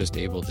I'm just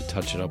able to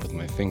touch it up with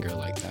my finger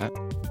like that.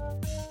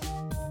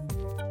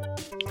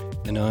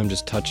 And now I'm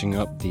just touching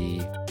up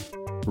the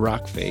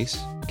rock face,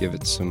 give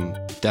it some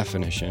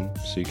definition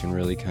so you can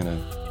really kind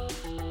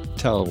of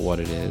tell what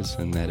it is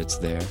and that it's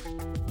there.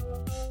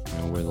 You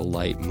know, where the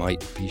light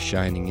might be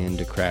shining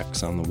into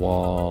cracks on the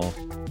wall,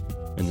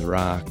 in the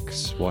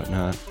rocks,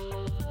 whatnot.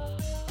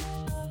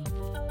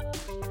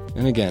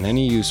 And again,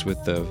 any use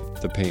with the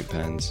paint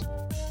pens,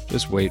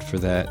 just wait for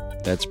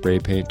that spray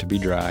paint to be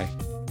dry.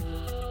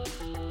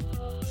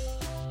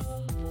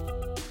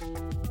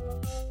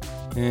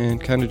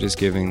 And kind of just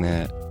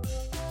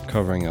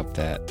covering up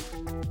that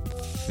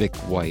thick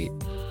white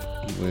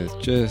with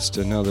just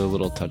another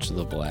little touch of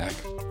the black,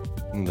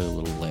 another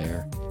little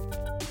layer.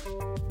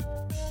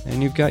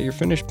 And you've got your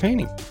finished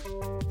painting.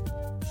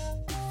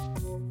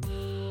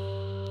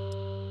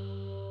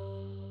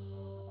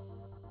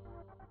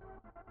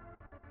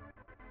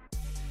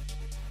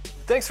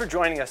 Thanks for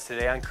joining us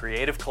today on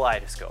Creative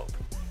Kaleidoscope.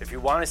 If you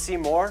want to see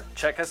more,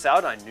 check us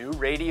out on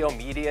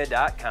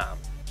newradiomedia.com.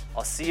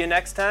 I'll see you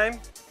next time.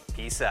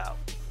 Peace out.